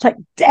like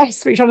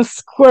desperately trying to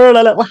squirrel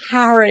a little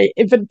Harry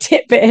if a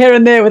tidbit here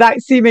and there without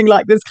seeming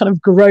like this kind of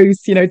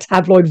gross,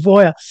 tabloid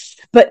voyeur.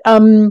 But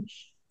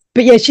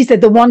yeah, she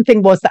said the one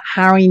thing was that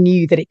Harry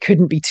knew that it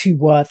couldn't be too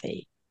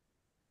worthy.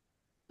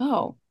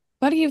 Oh,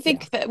 what do you Yeah,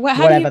 think that, well,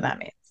 how do you, whatever that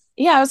means.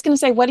 yeah, I was going to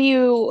say,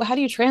 how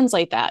do you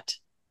translate that?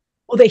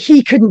 Or that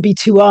he couldn't be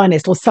too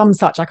earnest or some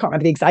such. I can't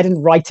remember the exact. I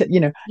didn't write it.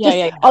 Yeah, yeah,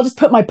 yeah. I'll just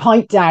put my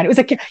pint down. It was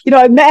like,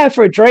 I'm there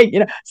for a drink.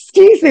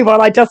 Excuse me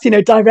while I just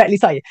directly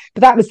say.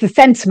 But that was the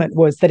sentiment,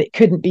 was that it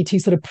couldn't be too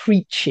sort of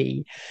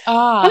preachy. And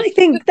Ah, I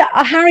think that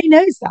Harry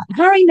knows that.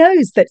 Harry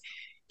knows that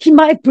he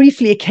might have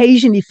briefly,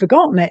 occasionally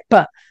forgotten it,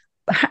 but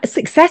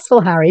successful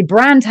Harry,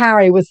 brand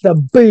Harry, was the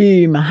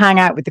boom, hang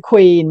out with the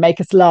Queen,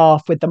 make us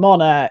laugh with the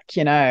monarch.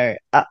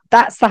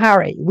 That's the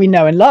Harry we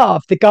know and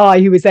love. The guy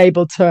who was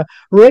able to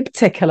rib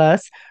tickle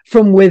us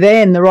from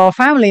within the royal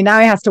family. Now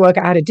he has to work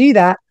out how to do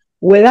that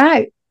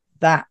without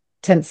that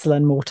tinsel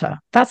and mortar.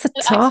 That's a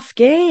tough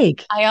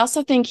gig. I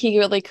also think he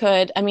really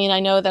could. I mean, I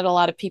know that a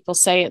lot of people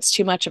say it's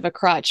too much of a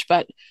crutch,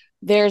 but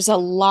there's a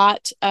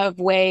lot of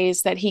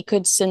ways that he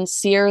could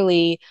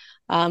sincerely,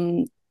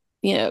 um,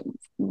 you know,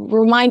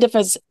 remind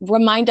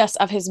us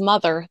of his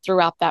mother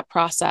throughout that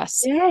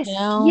process. Yes, You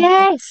know,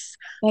 yes.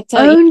 that's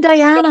Own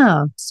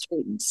Diana.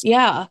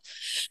 yeah.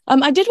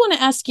 I did want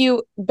to ask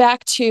you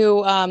back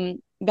to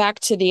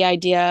the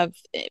idea of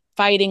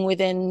fighting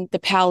within the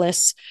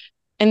palace,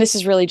 and this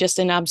is really just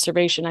an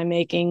observation I'm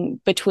making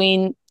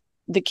between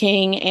the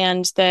king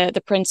and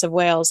the Prince of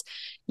Wales.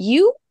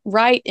 You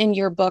write in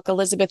your book,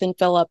 Elizabeth and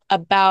Philip,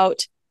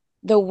 about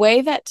the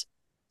way that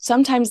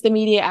sometimes the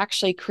media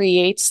actually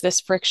creates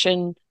this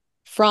friction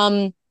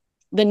from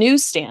the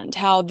newsstand,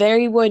 how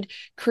they would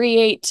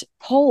create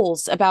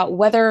polls about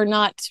whether or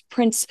not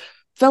Prince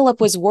Philip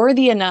was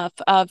worthy enough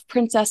of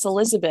Princess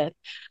Elizabeth.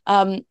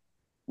 I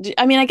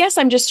mean, I guess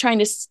I'm just trying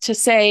to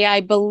say I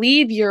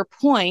believe your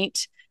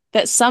point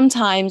that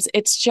sometimes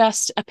it's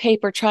just a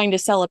paper trying to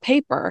sell a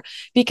paper,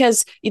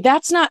 because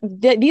that's not,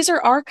 these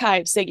are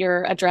archives that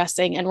you're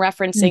addressing and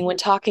referencing when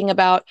talking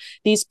about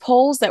these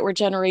polls that were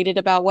generated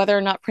about whether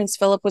or not Prince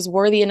Philip was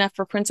worthy enough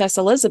for Princess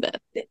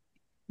Elizabeth.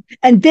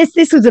 And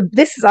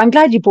I'm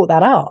glad you brought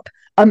that up.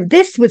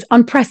 This was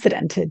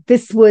unprecedented. They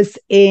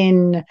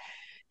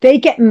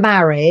get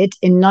married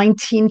in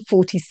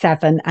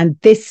 1947, and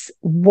this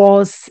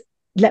was,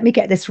 let me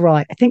get this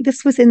right, I think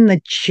this was in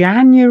the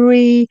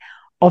January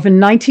of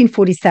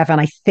 1947,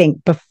 I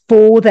think,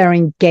 before their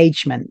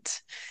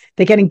engagement.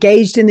 They get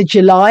engaged in the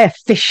July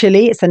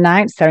officially. It's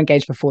announced they're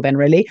engaged before then,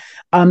 really.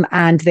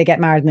 And they get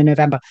married in the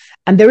November.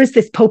 And there is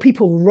this poll,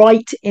 people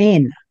write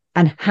in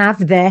and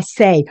have their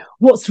say.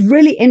 What's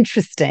really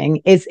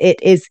interesting is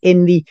it is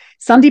in the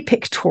Sunday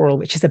Pictorial,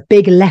 which is a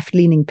big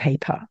left-leaning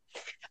paper.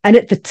 And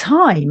at the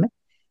time,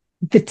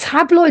 the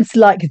tabloids,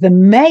 like the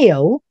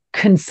Mail,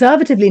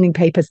 conservative leaning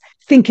papers,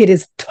 think it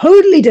is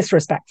totally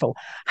disrespectful.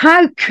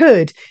 How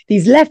could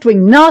these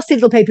left-wing nasty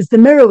little papers, the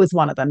Mirror was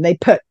one of them, they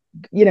put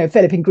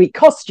Philip in Greek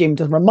costume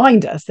to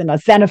remind us in a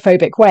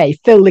xenophobic way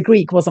Phil the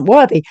Greek wasn't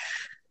worthy.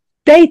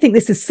 They think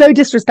this is so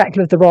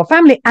disrespectful of the royal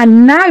family.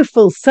 And now,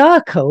 full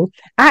circle,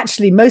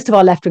 actually, most of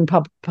our left-wing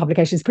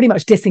publications pretty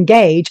much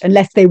disengage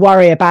unless they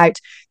worry about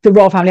the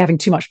royal family having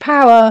too much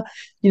power.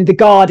 The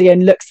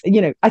Guardian looks,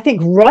 I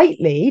think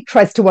rightly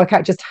tries to work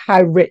out just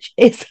how rich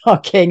is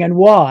our king and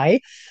why.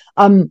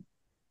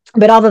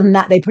 But other than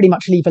that, they pretty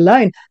much leave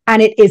alone.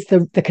 And it is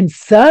the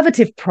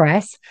conservative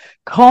press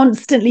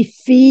constantly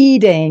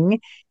feeding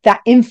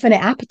that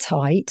infinite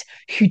appetite,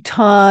 who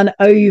turn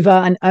over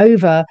and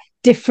over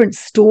different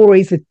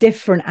stories with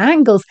different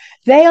angles.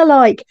 They are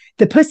like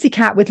the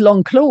pussycat with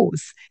long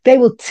claws. They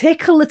will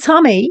tickle the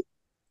tummy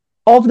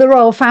of the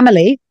royal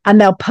family and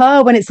they'll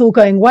purr when it's all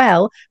going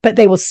well, but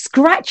they will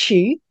scratch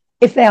you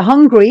if they're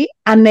hungry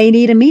and they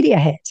need a media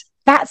hit.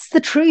 That's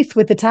the truth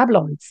with the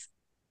tabloids.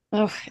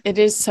 Oh, it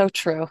is so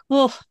true.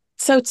 Oh,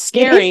 so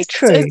scary. It is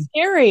true. It's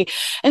scary.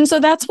 And so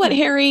that's what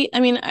Harry, I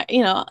mean,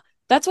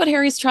 that's what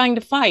Harry's trying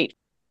to fight.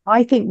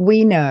 I think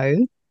we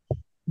know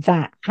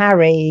that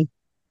Harry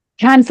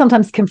can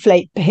sometimes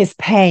conflate his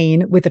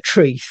pain with the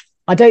truth.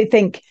 I don't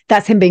think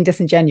that's him being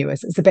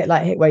disingenuous. It's a bit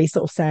like where he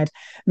sort of said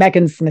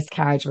Meghan's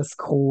miscarriage was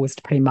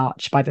caused pretty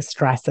much by the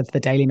stress of the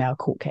Daily Mail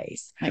court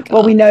case.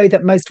 Well, we know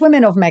that most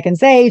women of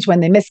Meghan's age, when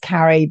they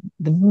miscarry,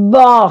 the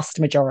vast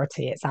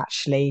majority, it's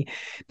actually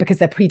because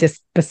they're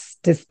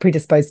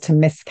predisposed to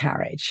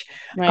miscarriage.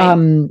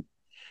 Right.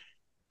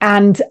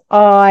 And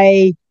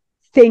I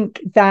think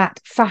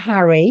that for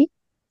Harry,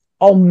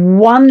 on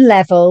one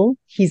level,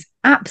 he's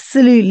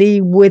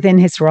absolutely within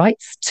his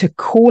rights to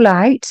call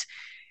out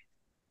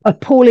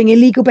appalling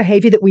illegal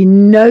behavior that we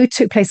know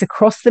took place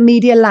across the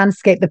media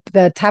landscape,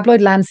 the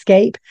tabloid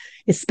landscape,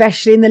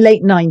 especially in the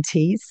late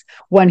 90s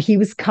when he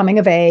was coming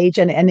of age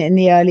and in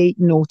the early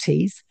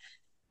noughties.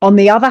 On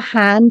the other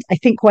hand, I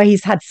think where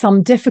he's had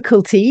some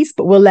difficulties,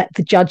 but we'll let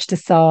the judge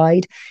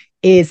decide,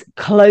 is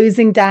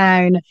closing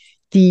down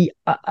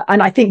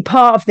and I think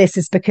part of this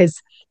is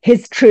because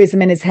his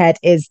truism in his head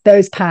is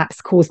those paps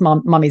caused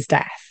mummy's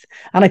death.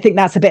 And I think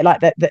that's a bit like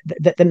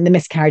the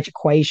miscarriage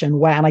equation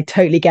where, and I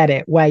totally get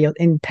it, where you're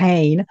in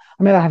pain. I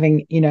remember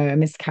having, a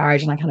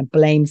miscarriage and I kind of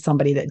blamed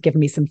somebody that had given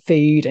me some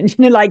food and,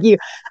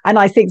 and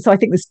I think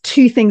there's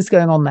two things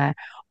going on there.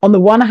 on the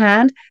one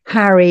hand,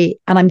 Harry,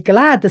 and I'm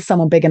glad there's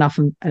someone big enough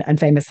and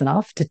famous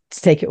enough to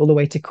take it all the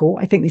way to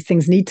court. I think these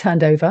things need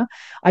turned over.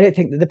 I don't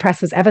think that the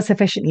press was ever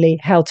sufficiently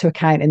held to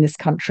account in this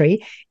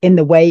country in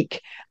the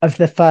wake of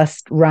the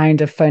first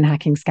round of phone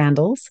hacking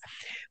scandals.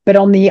 But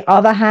on the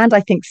other hand,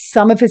 I think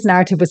some of his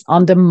narrative was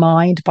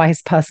undermined by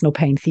his personal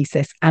pain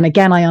thesis. And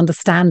again, I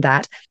understand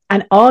that.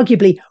 And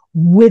arguably,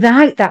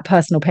 without that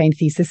personal pain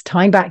thesis,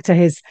 tying back to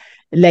his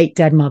late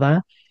dead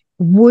mother,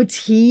 would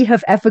he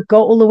have ever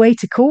got all the way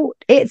to court?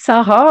 It's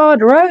a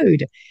hard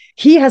road.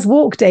 He has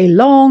walked a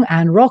long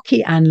and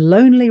rocky and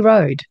lonely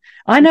road.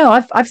 I know,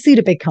 I've sued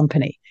a big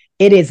company.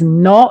 It is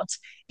not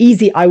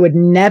easy. I would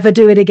never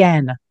do it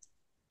again.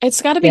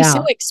 It's got to be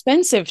so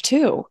expensive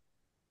too.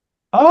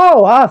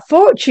 Oh, a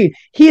fortune.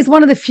 He is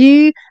one of the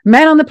few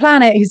men on the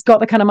planet who's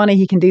got the kind of money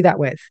he can do that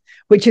with,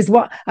 which is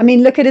what, I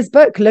mean, look at his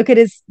book, look at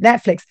his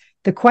Netflix.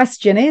 The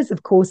question is,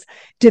 of course,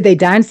 do they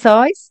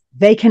downsize?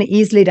 They can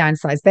easily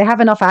downsize. They have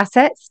enough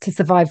assets to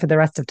survive for the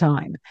rest of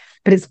time.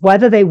 But it's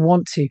whether they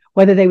want to,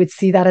 whether they would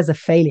see that as a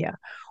failure.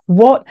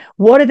 What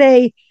are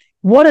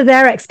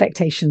their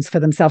expectations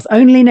for themselves?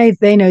 Only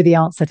they know the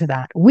answer to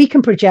that. We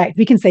can project,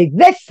 we can say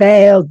they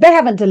failed, they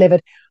haven't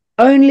delivered.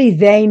 Only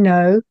they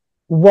know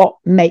what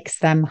makes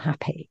them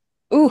happy.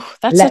 Ooh,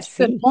 that's such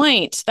a good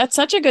point. That's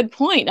such a good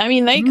point. I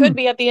mean, they could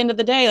be at the end of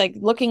the day, like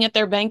looking at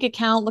their bank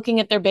account,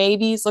 looking at their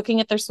babies, looking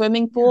at their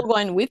swimming pool,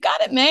 going, we've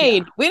got it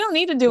made. We don't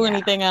need to do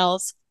anything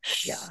else.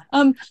 Yeah.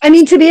 I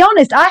mean, to be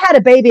honest, I had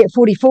a baby at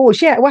 44.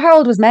 Well, how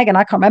old was Megan?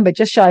 I can't remember,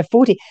 just shy of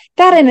 40.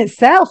 That in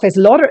itself is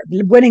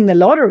winning the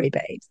lottery,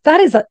 babes. That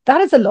is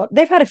a lot.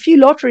 They've had a few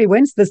lottery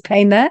wins. There's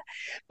pain there,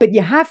 but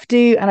you have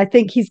to, and I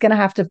think he's going to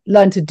have to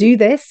learn to do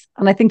this.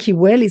 And I think he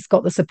will. He's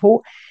got the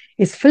support.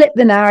 Is flip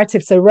the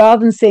narrative. So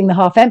rather than seeing the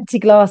half empty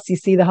glass, you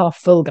see the half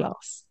full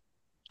glass.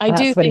 I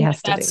do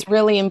think that's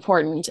really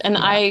important. And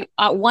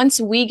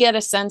once we get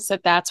a sense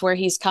that that's where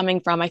he's coming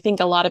from, I think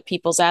a lot of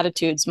people's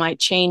attitudes might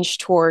change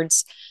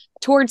towards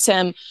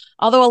him.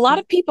 Although a lot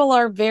of people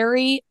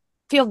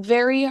feel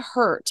very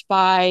hurt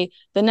by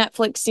the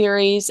Netflix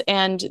series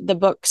and the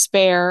book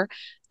Spare.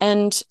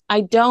 And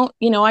I do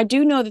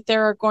know that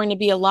there are going to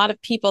be a lot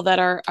of people that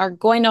are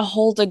going to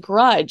hold a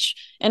grudge.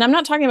 And I'm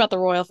not talking about the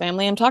royal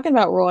family. I'm talking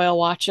about royal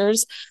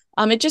watchers.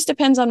 It just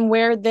depends on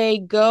where they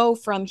go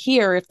from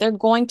here. If they're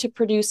going to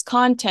produce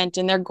content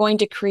and they're going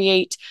to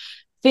create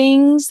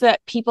things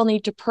that people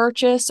need to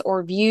purchase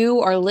or view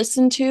or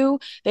listen to,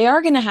 they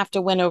are going to have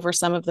to win over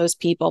some of those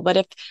people. But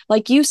if,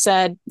 like you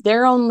said,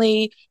 their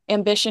only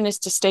ambition is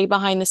to stay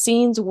behind the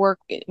scenes, work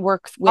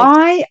with.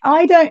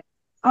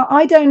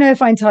 I don't know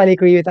if I entirely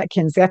agree with that,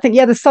 Kinsey. I think,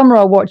 the some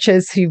royal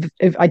watchers who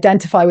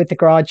identify with the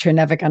grudge are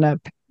never going to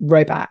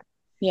row back.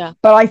 Yeah.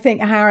 But I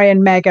think Harry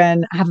and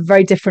Meghan have a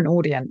very different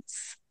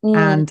audience.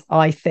 And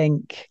I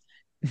think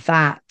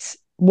that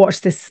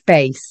watch this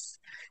space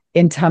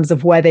in terms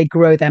of where they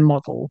grow their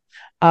model.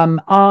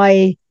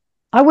 I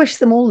wish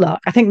them all luck.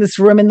 I think there's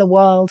room in the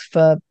world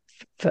for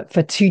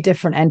two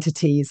different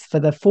entities, for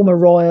the former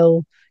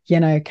royal,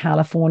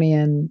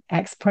 Californian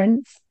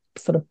ex-prince,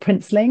 sort of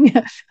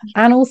princeling,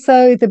 and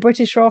also the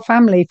British royal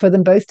family, for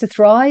them both to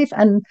thrive,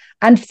 and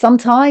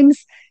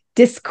sometimes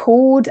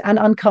discord and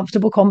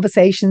uncomfortable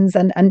conversations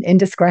and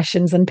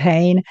indiscretions and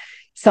pain.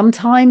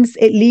 Sometimes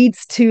it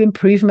leads to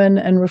improvement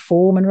and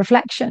reform and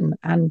reflection.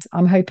 And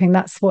I'm hoping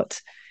that's what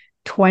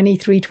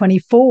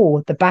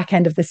 23-24, the back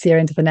end of this year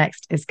into the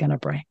next, is going to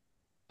bring.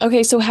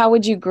 Okay, so how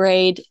would you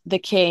grade the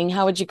king?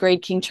 How would you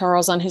grade King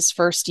Charles on his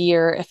first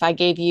year if I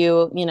gave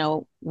you,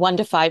 1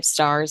 to 5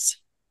 stars?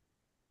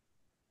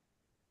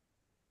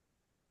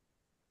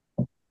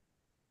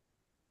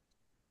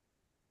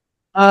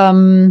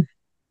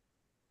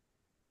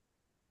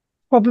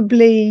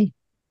 Probably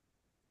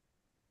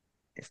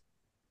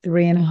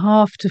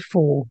 3.5 to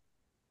 4.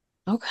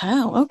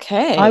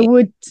 Okay. I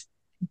would.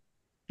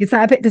 Does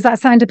that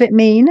sound a bit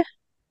mean?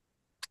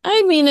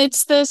 I mean,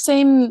 it's the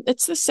same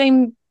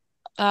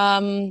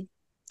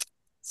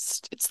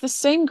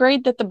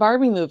grade that the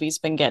Barbie movie's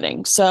been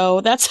getting.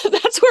 So that's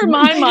where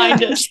my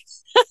mind is.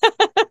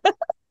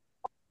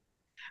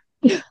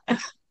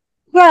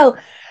 Well,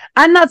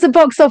 and that's a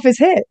box office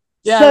hit.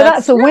 Yeah, so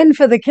that's a win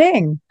for the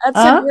king.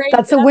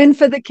 That's a win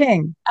for the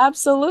king.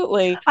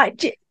 Absolutely.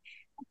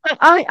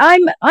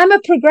 I'm a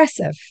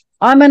progressive.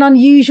 I'm an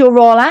unusual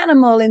royal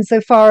animal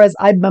insofar as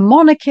I'm a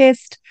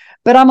monarchist,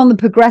 but I'm on the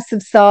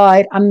progressive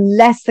side. I'm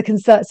less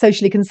the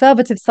socially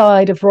conservative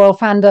side of royal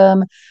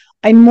fandom.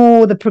 I'm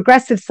more the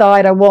progressive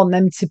side. I want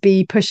them to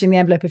be pushing the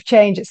envelope of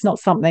change. It's not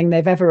something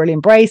they've ever really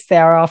embraced. They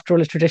are, after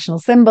all, a traditional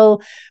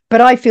symbol.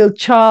 But I feel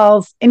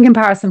Charles, in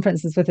comparison, for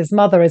instance, with his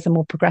mother, is a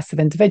more progressive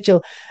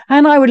individual.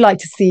 And I would like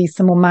to see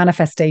some more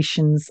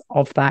manifestations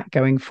of that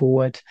going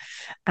forward.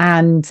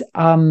 And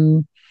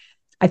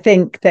I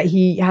think that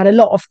he had a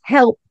lot of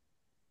help.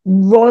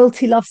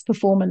 Royalty loves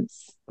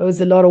performance. There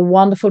was a lot of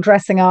wonderful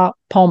dressing up,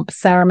 pomp,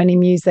 ceremony,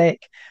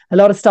 music, a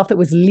lot of stuff that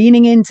was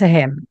leaning into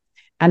him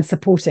and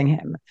supporting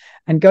him.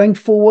 And going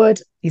forward,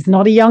 he's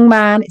not a young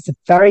man. It's a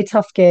very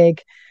tough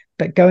gig.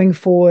 But going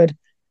forward,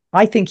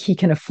 I think he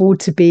can afford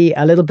to be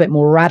a little bit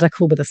more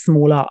radical with a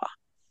small r.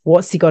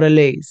 What's he got to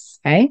lose?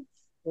 Eh?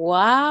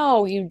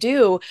 Wow, you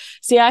do.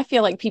 See, I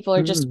feel like people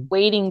are just Mm.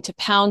 waiting to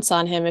pounce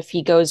on him if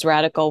he goes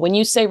radical. When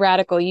you say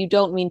radical, you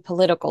don't mean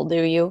political,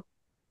 do you?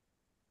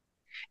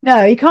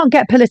 No, he can't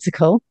get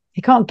political.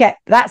 He can't get,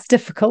 that's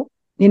difficult.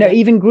 You know, Yeah.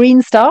 even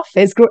green stuff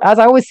is, as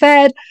I always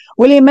said,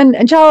 William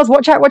and Charles,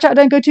 watch out,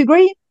 don't go too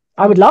green.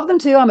 I would love them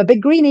to. I'm a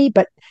big greenie,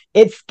 but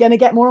it's going to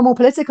get more and more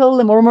political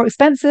and more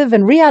expensive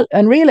and real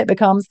it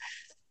becomes.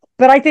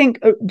 But I think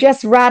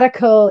just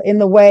radical in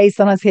the way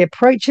sometimes he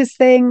approaches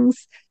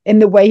things, in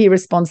the way he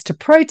responds to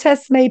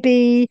protests,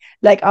 maybe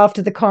like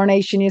after the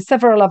coronation,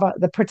 several of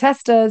the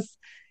protesters,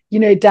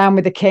 down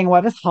with the king,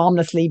 whatever,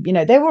 harmlessly,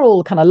 they were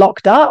all kind of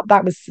locked up.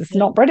 That was just Yeah.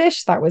 not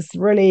British. That was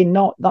really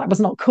not, that was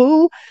not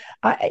cool.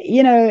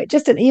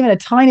 Just even a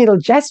tiny little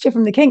gesture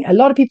from the king. A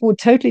lot of people would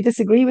totally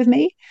disagree with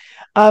me.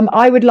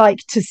 I would like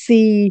to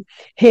see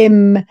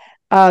him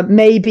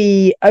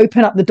maybe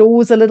open up the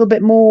doors a little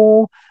bit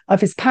more of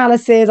his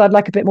palaces. I'd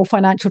like a bit more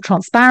financial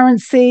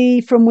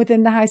transparency from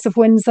within the House of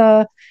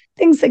Windsor.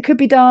 Things that could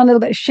be done, a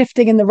little bit of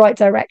shifting in the right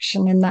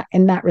direction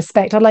in that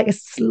respect. I'd like a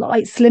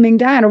slight slimming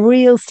down, a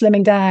real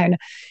slimming down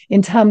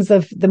in terms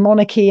of the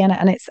monarchy and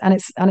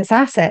its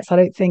assets.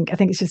 I think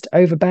it's just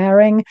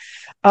overbearing.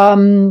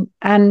 And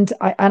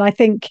I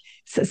think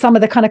some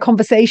of the kind of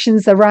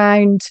conversations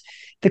around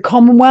the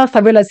Commonwealth, I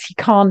realise he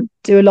can't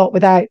do a lot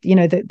without,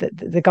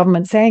 the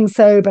government saying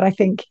so, but I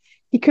think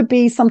he could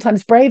be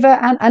sometimes braver.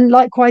 And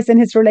likewise in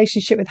his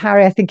relationship with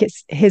Harry, I think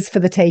it's his for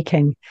the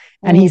taking.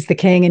 And he's the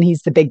king and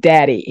he's the big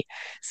daddy.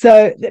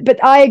 So, but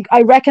I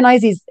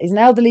recognise he's an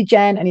elderly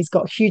gent and he's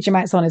got huge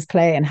amounts on his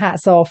plate, and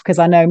hats off, because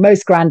I know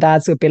most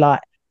granddads would be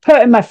like,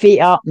 putting my feet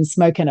up and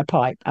smoking a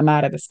pipe. I'm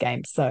out of this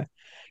game. So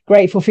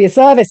grateful for your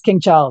service, King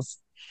Charles.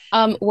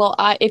 Well,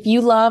 if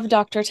you love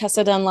Dr.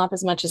 Tessa Dunlop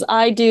as much as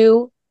I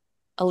do,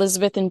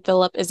 Elizabeth and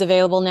Philip is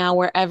available now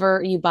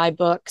wherever you buy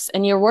books.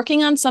 And you're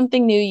working on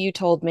something new, you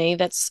told me,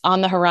 that's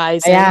on the I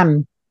horizon.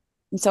 am.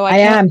 And so I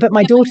can't am, but my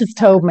wait to find daughter's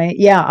told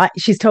me,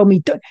 she's told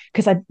me,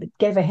 because I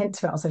gave a hint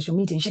to it on social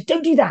media. She said,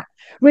 don't do that.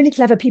 Really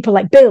clever people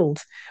like build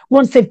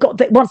once they've got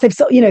that, once they've,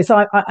 so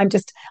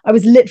I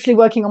was literally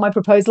working on my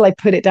proposal. I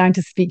put it down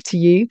to speak to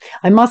you.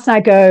 I must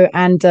now go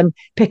and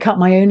pick up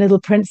my own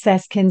little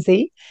princess,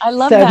 Kinsey. I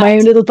love So my that.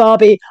 own little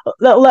Barbie.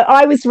 Look,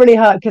 I was really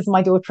hurt because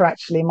my daughter,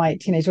 actually, my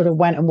teenage daughter,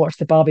 went and watched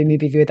the Barbie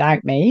movie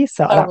without me.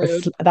 So So that rude.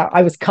 was that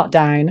I was cut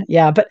down.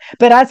 Yeah, but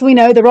as we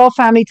know, the royal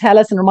family tell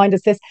us and remind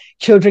us this: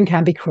 children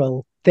can be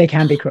cruel. They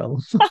can be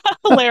cruel.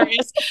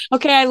 Hilarious.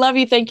 Okay, I love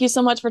you. Thank you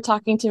so much for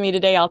talking to me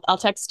today. I'll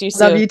text you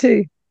Love soon. you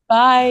too.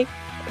 Bye.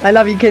 I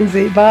love you,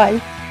 Kinsey.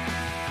 Bye.